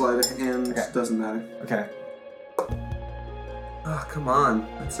dexterity or sleight of hand Okay. doesn't matter. Okay. Oh, come on.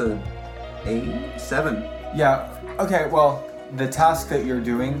 That's a 7. Yeah. Okay. Well, the task that you're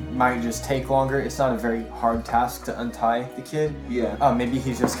doing might just take longer. It's not a very hard task to untie the kid. Yeah. Maybe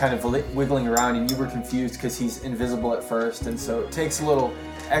he's just kind of wiggling around, and you were confused because he's invisible at first, and so it takes a little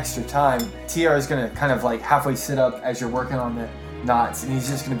extra time. TR is gonna kind of like halfway sit up as you're working on the knots, and he's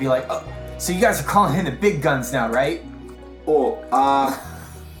just gonna be like, "Oh, so you guys are calling in the big guns now, right?"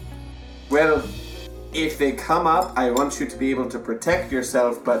 Well, if they come up, I want you to be able to protect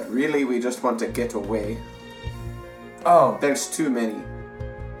yourself, but really we just want to get away. Oh, There's too many.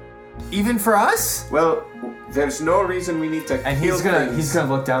 even for us? Well, there's no reason we need to And kill he's gonna things.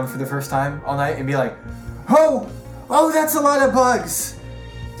 look down for the first time all night and be like, "Oh, that's a lot of bugs.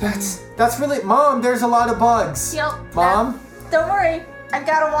 That's really, Mom. There's a lot of bugs. Yep. Mom, Don't worry. I've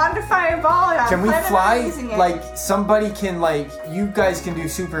got a wand of fireball and I'm can we planning on fly? using it. Like somebody can you guys can do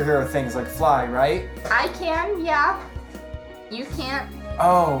superhero things like fly, right? I can, yeah. You can't.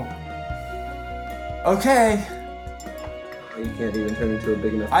 Oh. Okay. You can't even turn into a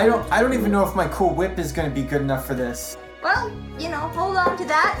big enough. I don't even know if my cool whip is gonna be good enough for this. Well, hold on to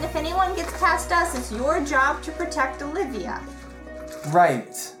that, and if anyone gets past us, it's your job to protect Olivia.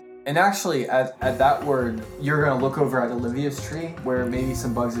 Right. And actually, at that word, you're gonna look over at Olivia's tree, where maybe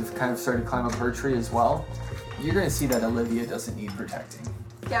some bugs have kind of started to climb up her tree as well. You're gonna see that Olivia doesn't need protecting.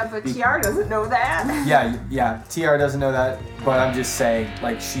 Yeah, but TR doesn't know that. Yeah, TR doesn't know that, but I'm just saying,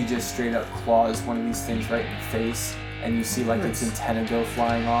 she just straight up claws one of these things right in the face, and you see its antenna go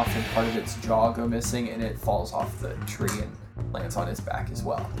flying off, and part of its jaw go missing, and it falls off the tree and lands on its back as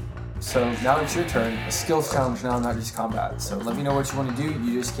well. So now it's your turn. A skills challenge now, not just combat. So let me know what you want to do.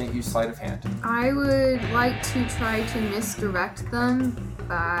 You just can't use sleight of hand. I would like to try to misdirect them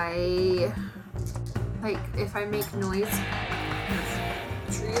by, if I make noise,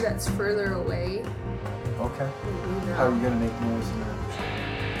 a tree that's further away. Okay. Maybe How are they'll- you gonna make noise in that?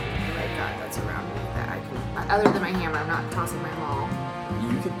 that's around me that I can. Other than my hammer, I'm not tossing my maul.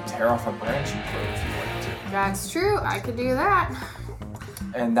 You could tear off a branch and throw it if you wanted to. That's true. I could do that.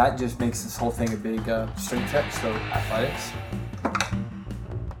 And that just makes this whole thing a big strength check, so athletics.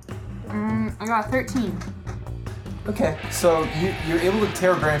 I got 13. Okay, so you're able to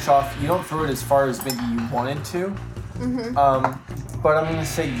tear a branch off. You don't throw it as far as maybe you wanted to. But I'm gonna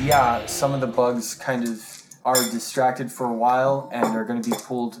say, yeah, some of the bugs kind of are distracted for a while, and they're gonna be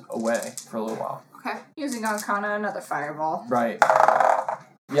pulled away for a little while. Okay. Using Arcana, another fireball. Right.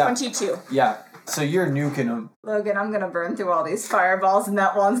 Yeah. 22. Yeah. So you're nuking them. Logan, I'm gonna burn through all these fireballs and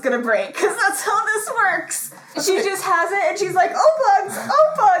that one's gonna break, because that's how this works. She just has it and she's like, oh bugs,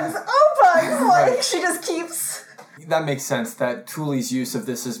 oh bugs, oh bugs. Like, she just keeps... that makes sense. That Thule's use of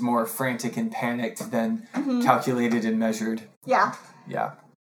this is more frantic and panicked than Mhm. calculated and measured. Yeah. Yeah.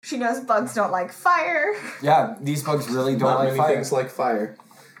 She knows bugs don't like fire. Yeah, these bugs really don't Not like many fire. things like fire.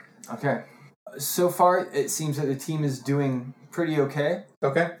 Okay. So far, it seems that the team is doing pretty okay.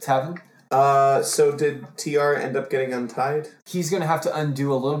 Okay. Tavin, So did TR end up getting untied? he's going to have to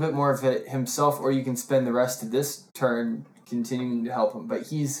undo a little bit more of it himself, or you can spend the rest of this turn continuing to help him. But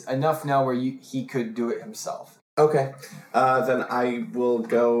he's enough now where he could do it himself. Okay. Then I will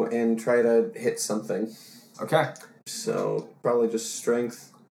go and try to hit something. Okay. So probably just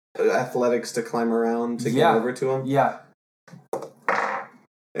strength, athletics to climb around to Yeah. get over to him. Yeah,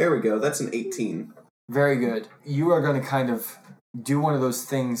 There we go. That's an 18. very good. You are going to kind of do one of those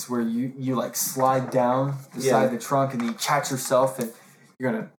things where you like slide down the Yeah. side of the trunk and then you catch yourself and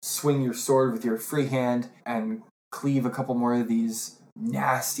you're going to swing your sword with your free hand and cleave a couple more of these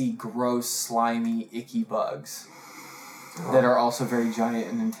nasty, gross, slimy, icky bugs that are also very giant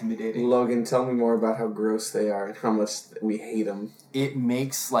and intimidating. Logan, tell me more about how gross they are and how much we hate them. It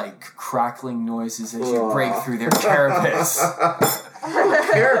makes like crackling noises as you break through their carapace.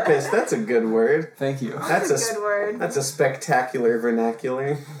 Carapace, that's a good word. Thank you. That's a Good word. That's a spectacular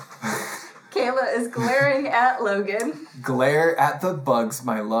vernacular. Kayla is glaring at Logan. Glare at the bugs,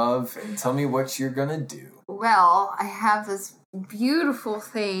 my love, and tell me what you're gonna do. Well, I have this beautiful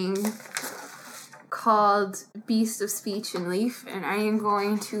thing called Beast of Speech and Leaf, and I am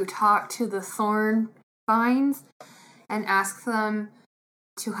going to talk to the thorn vines and ask them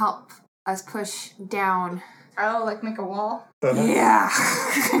to help us push down. Oh, like make a wall. Yeah.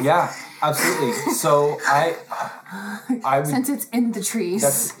 Yeah, absolutely. So I would. Since it's in the trees.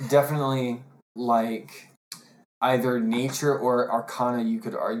 That's definitely like either nature or arcana. You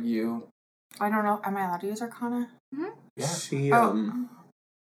could argue. I don't know. Am I allowed to use Arcana? Yeah. She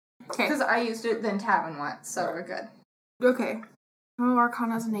Okay. Because I used it, then Tavin went, so we're good. Okay. Oh,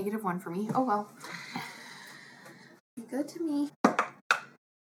 Arcana's a -1 for me. Oh well. Be good to me.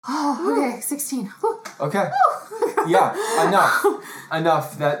 Oh, okay. 16. Whew. Okay. Yeah.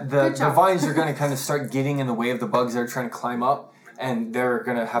 Enough that the Good job. vines are going to kind of start getting in the way of the bugs that are trying to climb up, and they're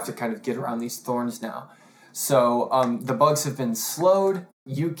going to have to kind of get around these thorns now. So the bugs have been slowed.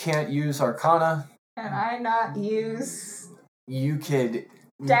 You can't use arcana. Can I not use You could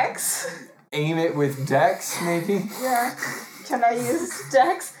Dex? aim it with dex, maybe. Yeah. Can I use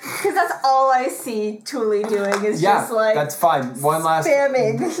Dex? Because that's all I see Thule doing is Yeah, just like that's fine. One last.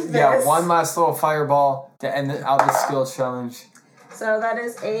 spamming this. Yeah, one last little fireball to end out the skill challenge. So that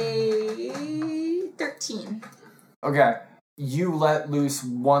is a 13. Okay, you let loose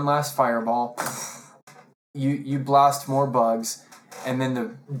one last fireball. You blast more bugs, and then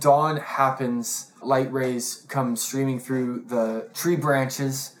the dawn happens. Light rays come streaming through the tree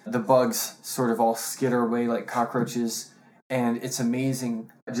branches. The bugs sort of all skitter away like cockroaches, and it's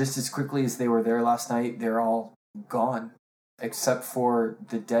amazing. Just as quickly as they were there last night, they're all gone, except for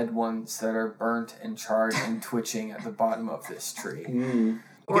the dead ones that are burnt and charred and twitching at the bottom of this tree.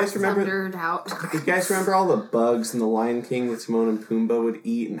 You guys remember? Thundered out. You guys remember all the bugs in the Lion King that Timon and Pumbaa would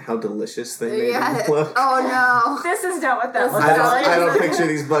eat and how delicious they made Yeah. them look? Oh no. This is not what that This looks is like. I don't picture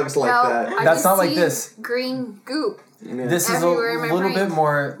these bugs like No, that. I That's just not like see this. Green goop. Yeah. This is a Everywhere in my little brain. bit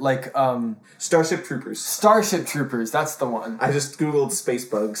more like Starship Troopers. Starship Troopers. That's the one. I just googled space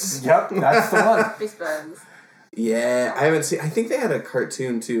bugs. Yep, that's the one. Beast bugs. Yeah, I haven't seen. I think they had a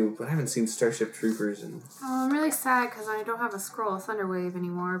cartoon too, but I haven't seen Starship Troopers. And Oh, I'm really sad because I don't have a scroll of Thunderwave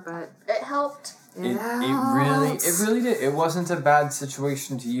anymore, but It helped. It really did. It wasn't a bad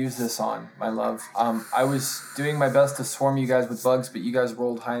situation to use this on, my love. I was doing my best to swarm you guys with bugs, but you guys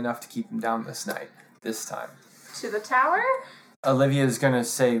rolled high enough to keep them down this time. To the tower? Olivia is gonna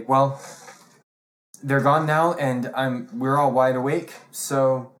say, "Well, they're gone now, and we're all wide awake,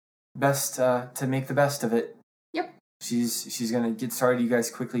 so best to make the best of it." Yep. She's gonna get started. You guys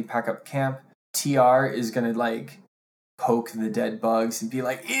quickly pack up camp. TR is gonna like poke the dead bugs and be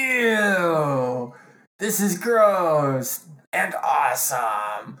like, "Ew, this is gross and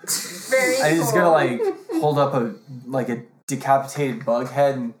awesome." Very And cool. he's gonna like hold up a decapitated bug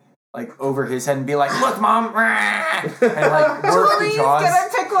head and like over his head and be like, "Look, mom," and like work the Thule's jaws. gonna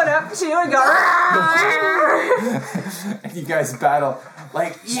pick one up too and go. And you guys battle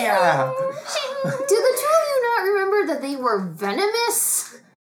like, yeah. do the two of you not remember that they were venomous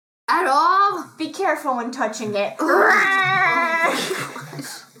at all? Be careful when touching it.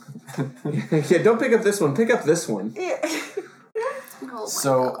 yeah, don't pick up this one. Pick up this one. Oh my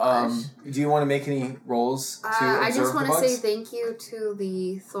So, gosh. do you want to make any rolls to I observe just the want to bugs? say thank you to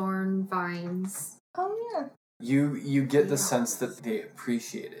the thorn vines. Oh yeah. You get the sense that they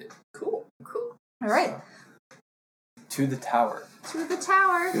appreciate it. Cool. Cool. All right. To the tower. To the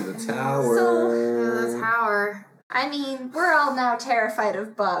tower. To the tower. To the tower. I mean, we're all now terrified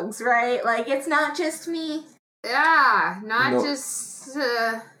of bugs, right? Like, it's not just me. Yeah, not No. just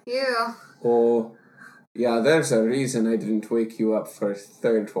you. Oh, yeah, there's a reason I didn't wake you up for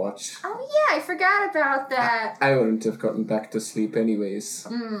third watch. Oh, yeah, I forgot about that. I wouldn't have gotten back to sleep anyways.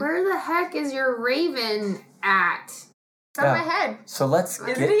 Where the heck is your raven at? It's on my head. So let's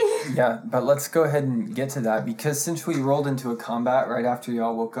Is get he? yeah, but let's go ahead and get to that because since we rolled into a combat right after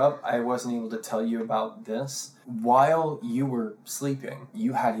y'all woke up, I wasn't able to tell you about this. While you were sleeping,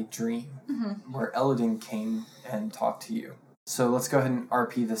 you had a dream where Eladin came and talked to you. So let's go ahead and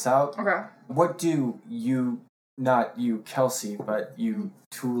RP this out. Okay. What do you, not you, Kelsey, but you,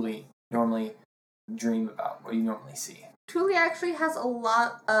 Thule, normally dream about? What do you normally see? Truly actually has a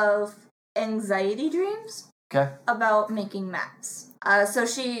lot of anxiety dreams Okay. about making maps. So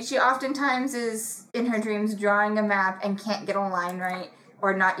she oftentimes is in her dreams drawing a map and can't get a line right,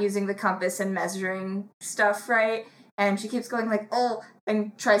 or not using the compass and measuring stuff right. And she keeps going like, oh,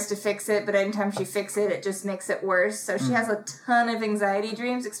 and tries to fix it, but anytime she fixes it, it just makes it worse. So she has a ton of anxiety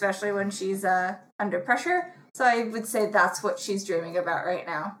dreams, especially when she's under pressure. So I would say that's what she's dreaming about right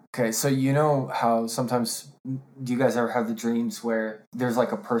now. Okay, so you know how sometimes, do you guys ever have the dreams where there's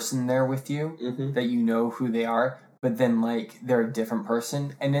like a person there with you Mm-hmm. that you know who they are, but then like they're a different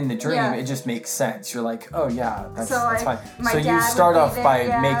person, and in the dream Yeah. it just makes sense. You're like, oh yeah, that's So, fine. like, my So you dad start would be off there, by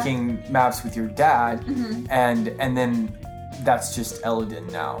yeah. making maps with your dad, Mm-hmm. and then that's just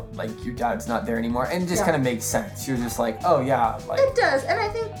Eladin now. Like your dad's not there anymore, and it just Yeah. kind of makes sense. You're just like, oh yeah, like It does, and I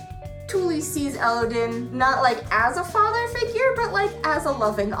think Thule sees Elodin not like as a father figure, but like as a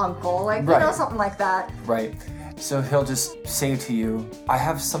loving uncle, like you know, Right. something like that. right. So he'll just say to you, I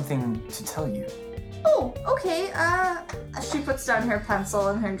have something to tell you. Oh, okay. She puts down her pencil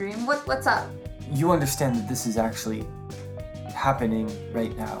in her dream. What's up? You understand that this is actually happening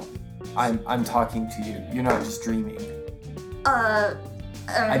right now. I'm talking to you. You're not just dreaming.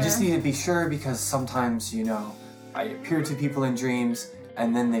 I just need to be sure because sometimes, you know, I appear to people in dreams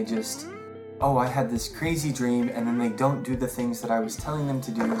and then they just, oh, I had this crazy dream, and then they don't do the things that I was telling them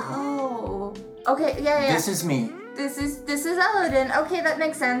to do. Oh. Okay. Yeah. This is me. This is Elodin. Okay, that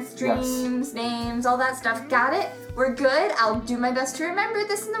makes sense. Dreams, names, all that stuff. Got it. We're good. I'll do my best to remember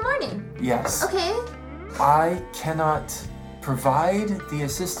this in the morning. Yes. Okay. I cannot provide the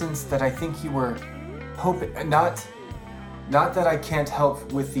assistance that I think you were hoping. Not that I can't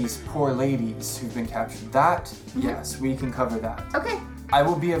help with these poor ladies who've been captured. That, yes, we can cover that. Okay. I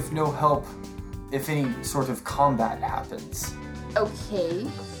will be of no help if any sort of combat happens. Okay.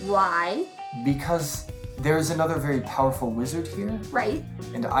 Why? Because there's another very powerful wizard here, Right.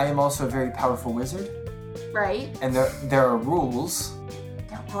 and I am also a very powerful wizard, Right. and there are rules.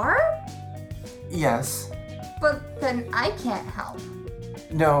 There are? Yes. But then I can't help.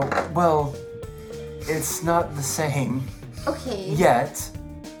 No, well, it's not the same Okay. yet.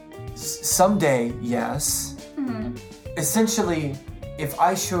 Someday, yes. Mhm. Essentially, if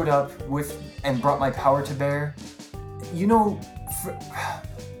I showed up with and brought my power to bear, you know,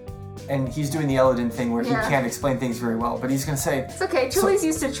 and he's doing the Eladin thing where Yeah. he can't explain things very well, but he's gonna say, It's okay. Chuli's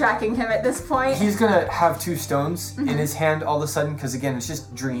used to tracking him at this point. he's gonna have two stones in his hand all of a sudden, because again, it's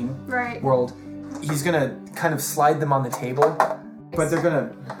just dream Right. world. He's gonna kind of slide them on the table, but they're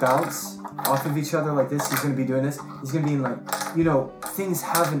gonna bounce off of each other like this. He's gonna be doing this. He's gonna be like, you know, things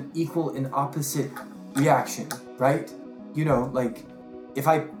have an equal and opposite reaction, right? You know, like if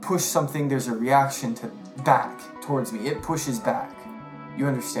I push something, there's a reaction to back towards me. It pushes back. You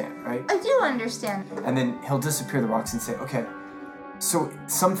understand, right? I do understand. And then he'll disappear the rocks and say, okay, so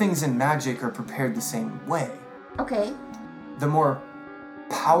some things in magic are prepared the same way. Okay. The more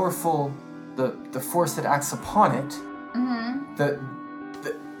powerful the force that acts upon it,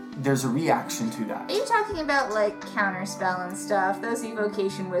 Mm-hmm. there's a reaction to Are that. you talking about like counterspell and stuff? Those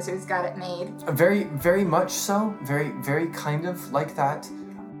evocation wizards got it made. Very, very much so. Very, very kind of like that.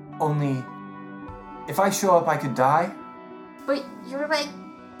 Only, if I show up, I could die. But you're like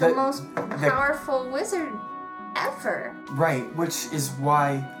the The- most powerful wizard ever. Right, which is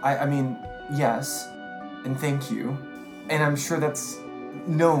why, I mean, yes, and thank you. And I'm sure that's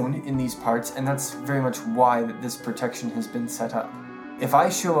known in these parts, and that's very much why that this protection has been set up. If I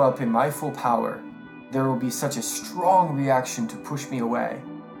show up in my full power, there will be such a strong reaction to push me away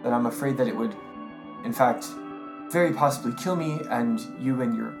that I'm afraid that it would, in fact, very possibly kill me and you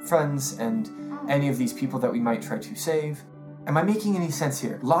and your friends and any of these people that we might try to save. Am I making any sense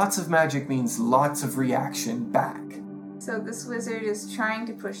here? Lots of magic means lots of reaction back. So this wizard is trying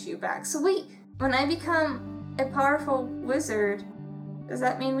to push you back. So wait, when I become a powerful wizard, Does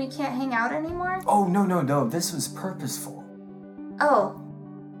that mean we can't hang out anymore? Oh, no. This was purposeful. Oh.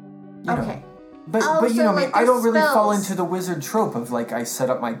 You know. Okay. But Oh, you so, know me, like, I don't there's really fall spells. into the wizard trope of like I set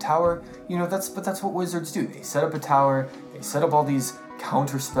up my tower. You know, that's what wizards do. They set up a tower, they set up all these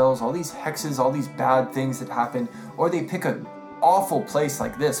counter spells, all these hexes, all these bad things that happen, or they pick an awful place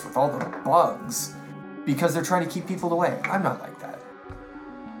like this with all the bugs because they're trying to keep people away. I'm not like that.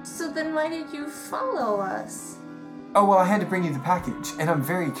 So then why did you follow us? Oh well, I had to bring you the package, and I'm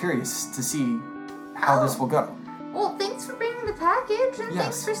very curious to see how this will go. Well, thanks for bringing the package, and Yes.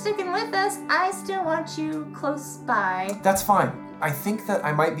 thanks for sticking with us. I still want you close by. That's fine. I think that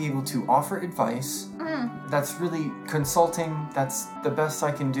I might be able to offer advice. That's really consulting. That's the best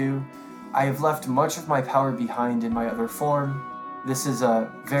I can do. I have left much of my power behind in my other form. This is a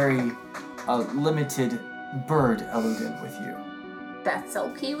very limited bird Elodin with you. That's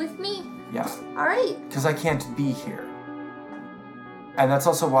okay with me. Yeah, Alright. because I can't be here. And that's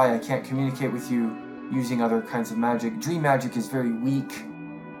also why I can't communicate with you using other kinds of magic. Dream magic is very weak.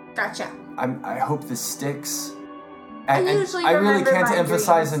 Gotcha. I hope this sticks. I And usually I really remember can't my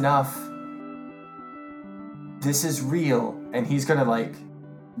emphasize dreams. enough. This is real, and he's gonna like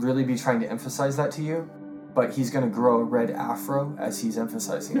really be trying to emphasize that to you. But he's gonna grow a red afro as he's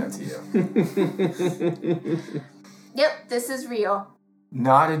emphasizing that to you. Yep, this is real.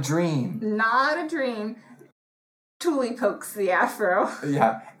 Not a dream. Not a dream. Tuli pokes the afro.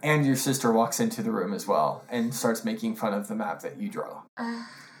 Yeah, and your sister walks into the room as well and starts making fun of the map that you draw.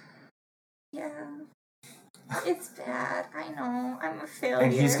 Yeah. It's bad. I know. I'm a failure.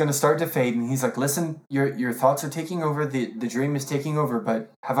 And he's gonna start to fade, and he's like, "Listen, your thoughts are taking over. The dream is taking over. But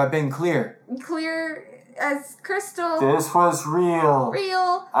have I been clear? Clear as crystal. This was real.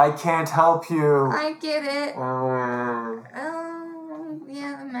 Real. I can't help you." I get it. Oh,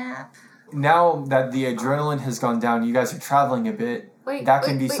 yeah, the map. Now that the adrenaline has gone down, you guys are traveling a bit. That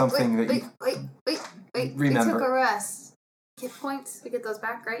can be something that you Wait. remember. We took a rest. Hit points. We get those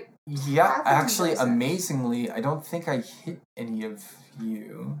back, right? Yeah, Half of actually, you guys are- amazingly, I don't think I hit any of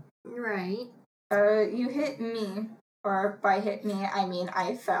you. Right. You hit me. Or by hit me, I mean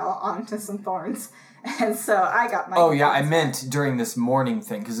I fell onto some thorns. And so I got my... Oh, yeah, I meant during this morning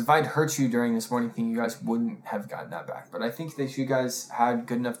thing, because if I'd hurt you during this morning thing, you guys wouldn't have gotten that back. But I think that you guys had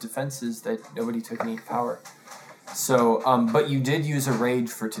good enough defenses that nobody took any power. So, but you did use a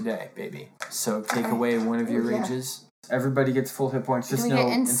rage for today, baby. So take away one of your Yeah. rages. Everybody gets full hit points, just Do we no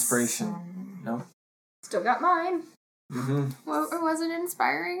get inspiration. No? Still got mine. Mm-hmm. Well, or was it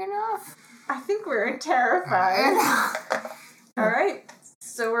inspiring enough? I think we're terrified. Alright.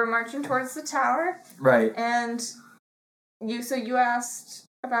 So we're marching towards the tower. Right. And you asked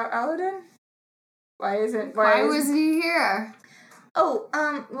about Aladdin? Why Why was he here? Oh,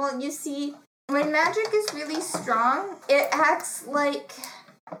 well, you see, when magic is really strong, it acts like,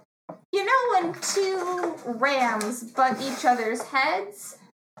 you know, when two rams butt each other's heads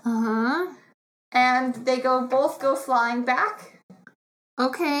Uh-huh. and they both go flying back?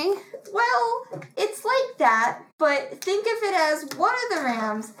 Okay. Well, it's like that, but think of it as one of the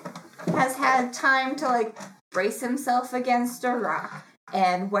rams has had time to, like, brace himself against a rock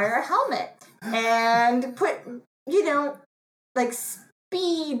and wear a helmet and put, you know, like,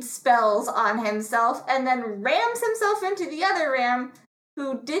 speed spells on himself and then rams himself into the other ram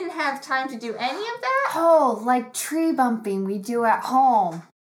who didn't have time to do any of that. Oh, like tree bumping we do at home.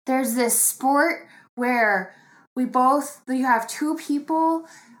 There's this sport where you have two people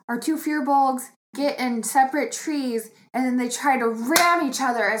or two fearbolgs get in separate trees and then they try to ram each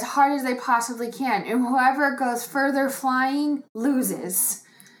other as hard as they possibly can. And whoever goes further flying loses.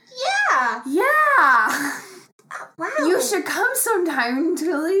 Yeah! Yeah! Wow. You should come sometime,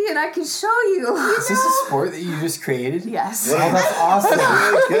 Tilly, and I can show you. Is this a sport that you just created? Yes. Oh, that's awesome.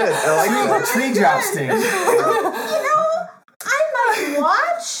 Really good. I like that. Tree jousting. You know, I might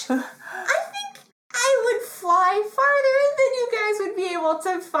watch. I think I would fly farther than you guys would be able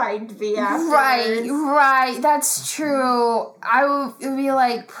to find me afterwards. Right, that's true. I would be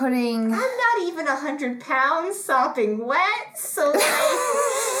like putting... I'm not even 100 pounds sopping wet, so like,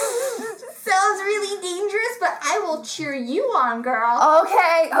 sounds really dangerous, but I will cheer you on, girl.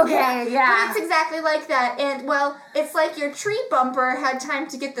 Okay, But yeah. it's exactly like that. And, well, it's like your tree bumper had time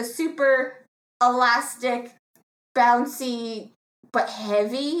to get the super elastic, bouncy, but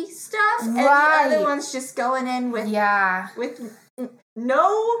heavy stuff. And the Right. other one's just going in with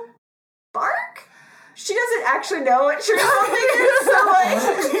no bark? She doesn't actually know what tree bumping is, so like,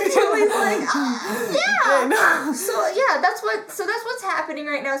 Julie's like, yeah. So that's what's happening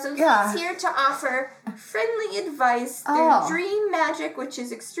right now. So Yeah. he's here to offer friendly advice through Oh. dream magic, which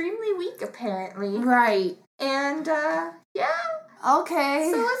is extremely weak apparently. Right. And yeah, Okay.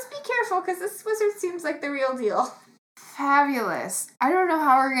 So let's be careful, because this wizard seems like the real deal. Fabulous. I don't know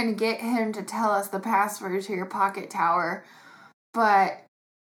how we're going to get him to tell us the password to your pocket tower, but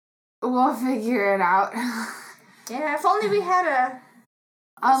we'll figure it out. Yeah, if only we had a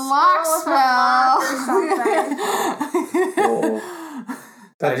Unlock spell spell. with a lock or something. Oh,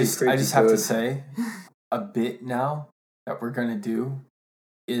 I just have to say, a bit now that we're gonna do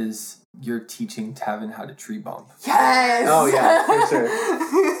is you're teaching Tavin how to tree bump. Yes. Oh yeah, for sure.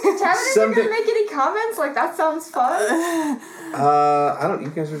 Tavin isn't Something- gonna make any comments, like, that sounds fun. I don't. You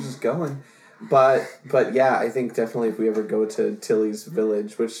guys are just going, but yeah, I think definitely if we ever go to Tilly's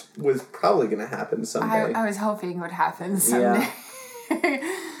village, which was probably going to happen someday. I was hoping it would happen someday.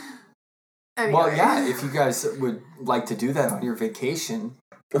 Anyway. Well, yeah, if you guys would like to do that on your vacation,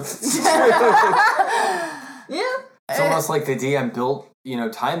 Yeah. it's almost like the DM built,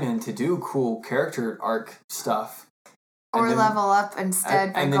 time in to do cool character arc stuff. Or And then- level up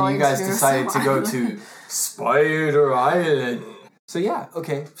instead by and then going you guys to decided some to go island. to Spider Island. So yeah,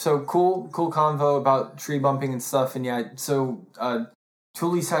 okay. So cool convo about tree bumping and stuff. And yeah, so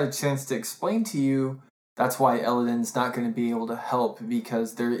Tully's had a chance to explain to you that's why Eladin's not going to be able to help,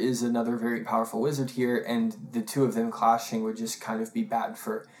 because there is another very powerful wizard here, and the two of them clashing would just kind of be bad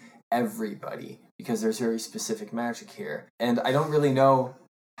for everybody, because there's very specific magic here. And I don't really know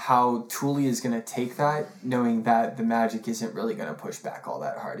how Tully is going to take that, knowing that the magic isn't really going to push back all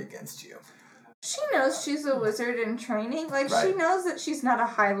that hard against you. She knows she's a wizard in training. Like, she Right. knows that she's not a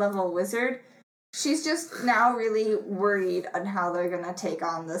high-level wizard. She's just now really worried on how they're gonna take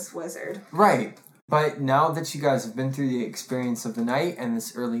on this wizard. Right. But now that you guys have been through the experience of the night and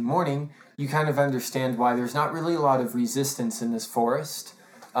this early morning, you kind of understand why there's not really a lot of resistance in this forest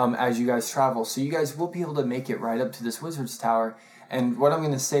as you guys travel. So you guys will be able to make it right up to this wizard's tower. And what I'm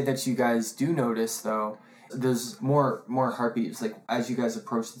going to say that you guys do notice, though, there's more heartbeats. Like, as you guys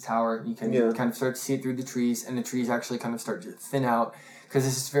approach the tower, you can kind of start to see it through the trees, and the trees actually kind of start to thin out, because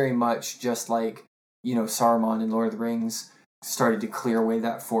this is very much just like, Saruman in Lord of the Rings started to clear away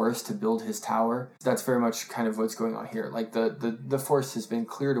that forest to build his tower. That's very much kind of what's going on here. Like, the forest has been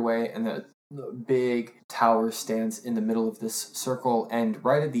cleared away, and the big tower stands in the middle of this circle, and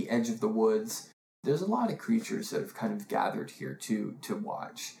right at the edge of the woods, there's a lot of creatures that have kind of gathered here to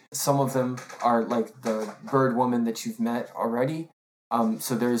watch. Some of them are like the bird woman that you've met already.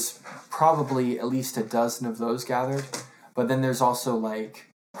 So there's probably at least a dozen of those gathered. But then there's also like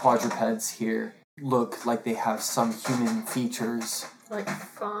quadrupeds here. Look like they have some human features. Like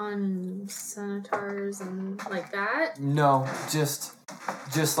fawn centaurs and like that? No, just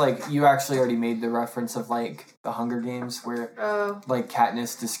like you actually already made the reference of like the Hunger Games, where like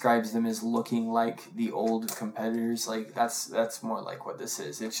Katniss describes them as looking like the old competitors. Like that's more like what this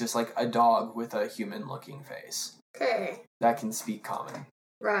is. It's just like a dog with a human looking face Okay. that can speak common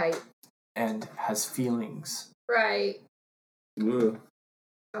Right. and has feelings. Right. Ugh,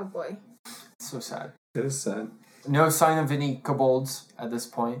 Oh boy. It's so sad. it is sad. No sign of any kobolds at this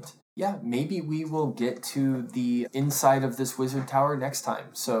point. Yeah, maybe we will get to the inside of this wizard tower next time.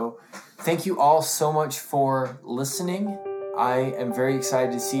 So thank you all so much for listening. I am very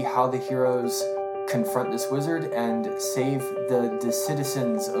excited to see how the heroes confront this wizard and save the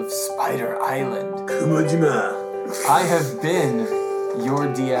citizens of Spider Island. Kumojima. I have been your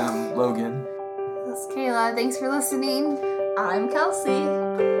DM, Logan. That's Kayla. Thanks for listening. I'm Kelsey.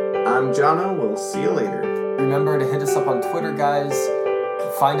 I'm Jono. We'll see you later. Remember to hit us up on Twitter, guys.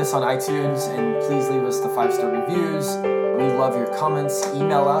 Find us on iTunes, and please leave us the 5-star reviews. We love your comments.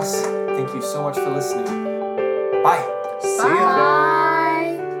 Email us. Thank you so much for listening. Bye. See ya.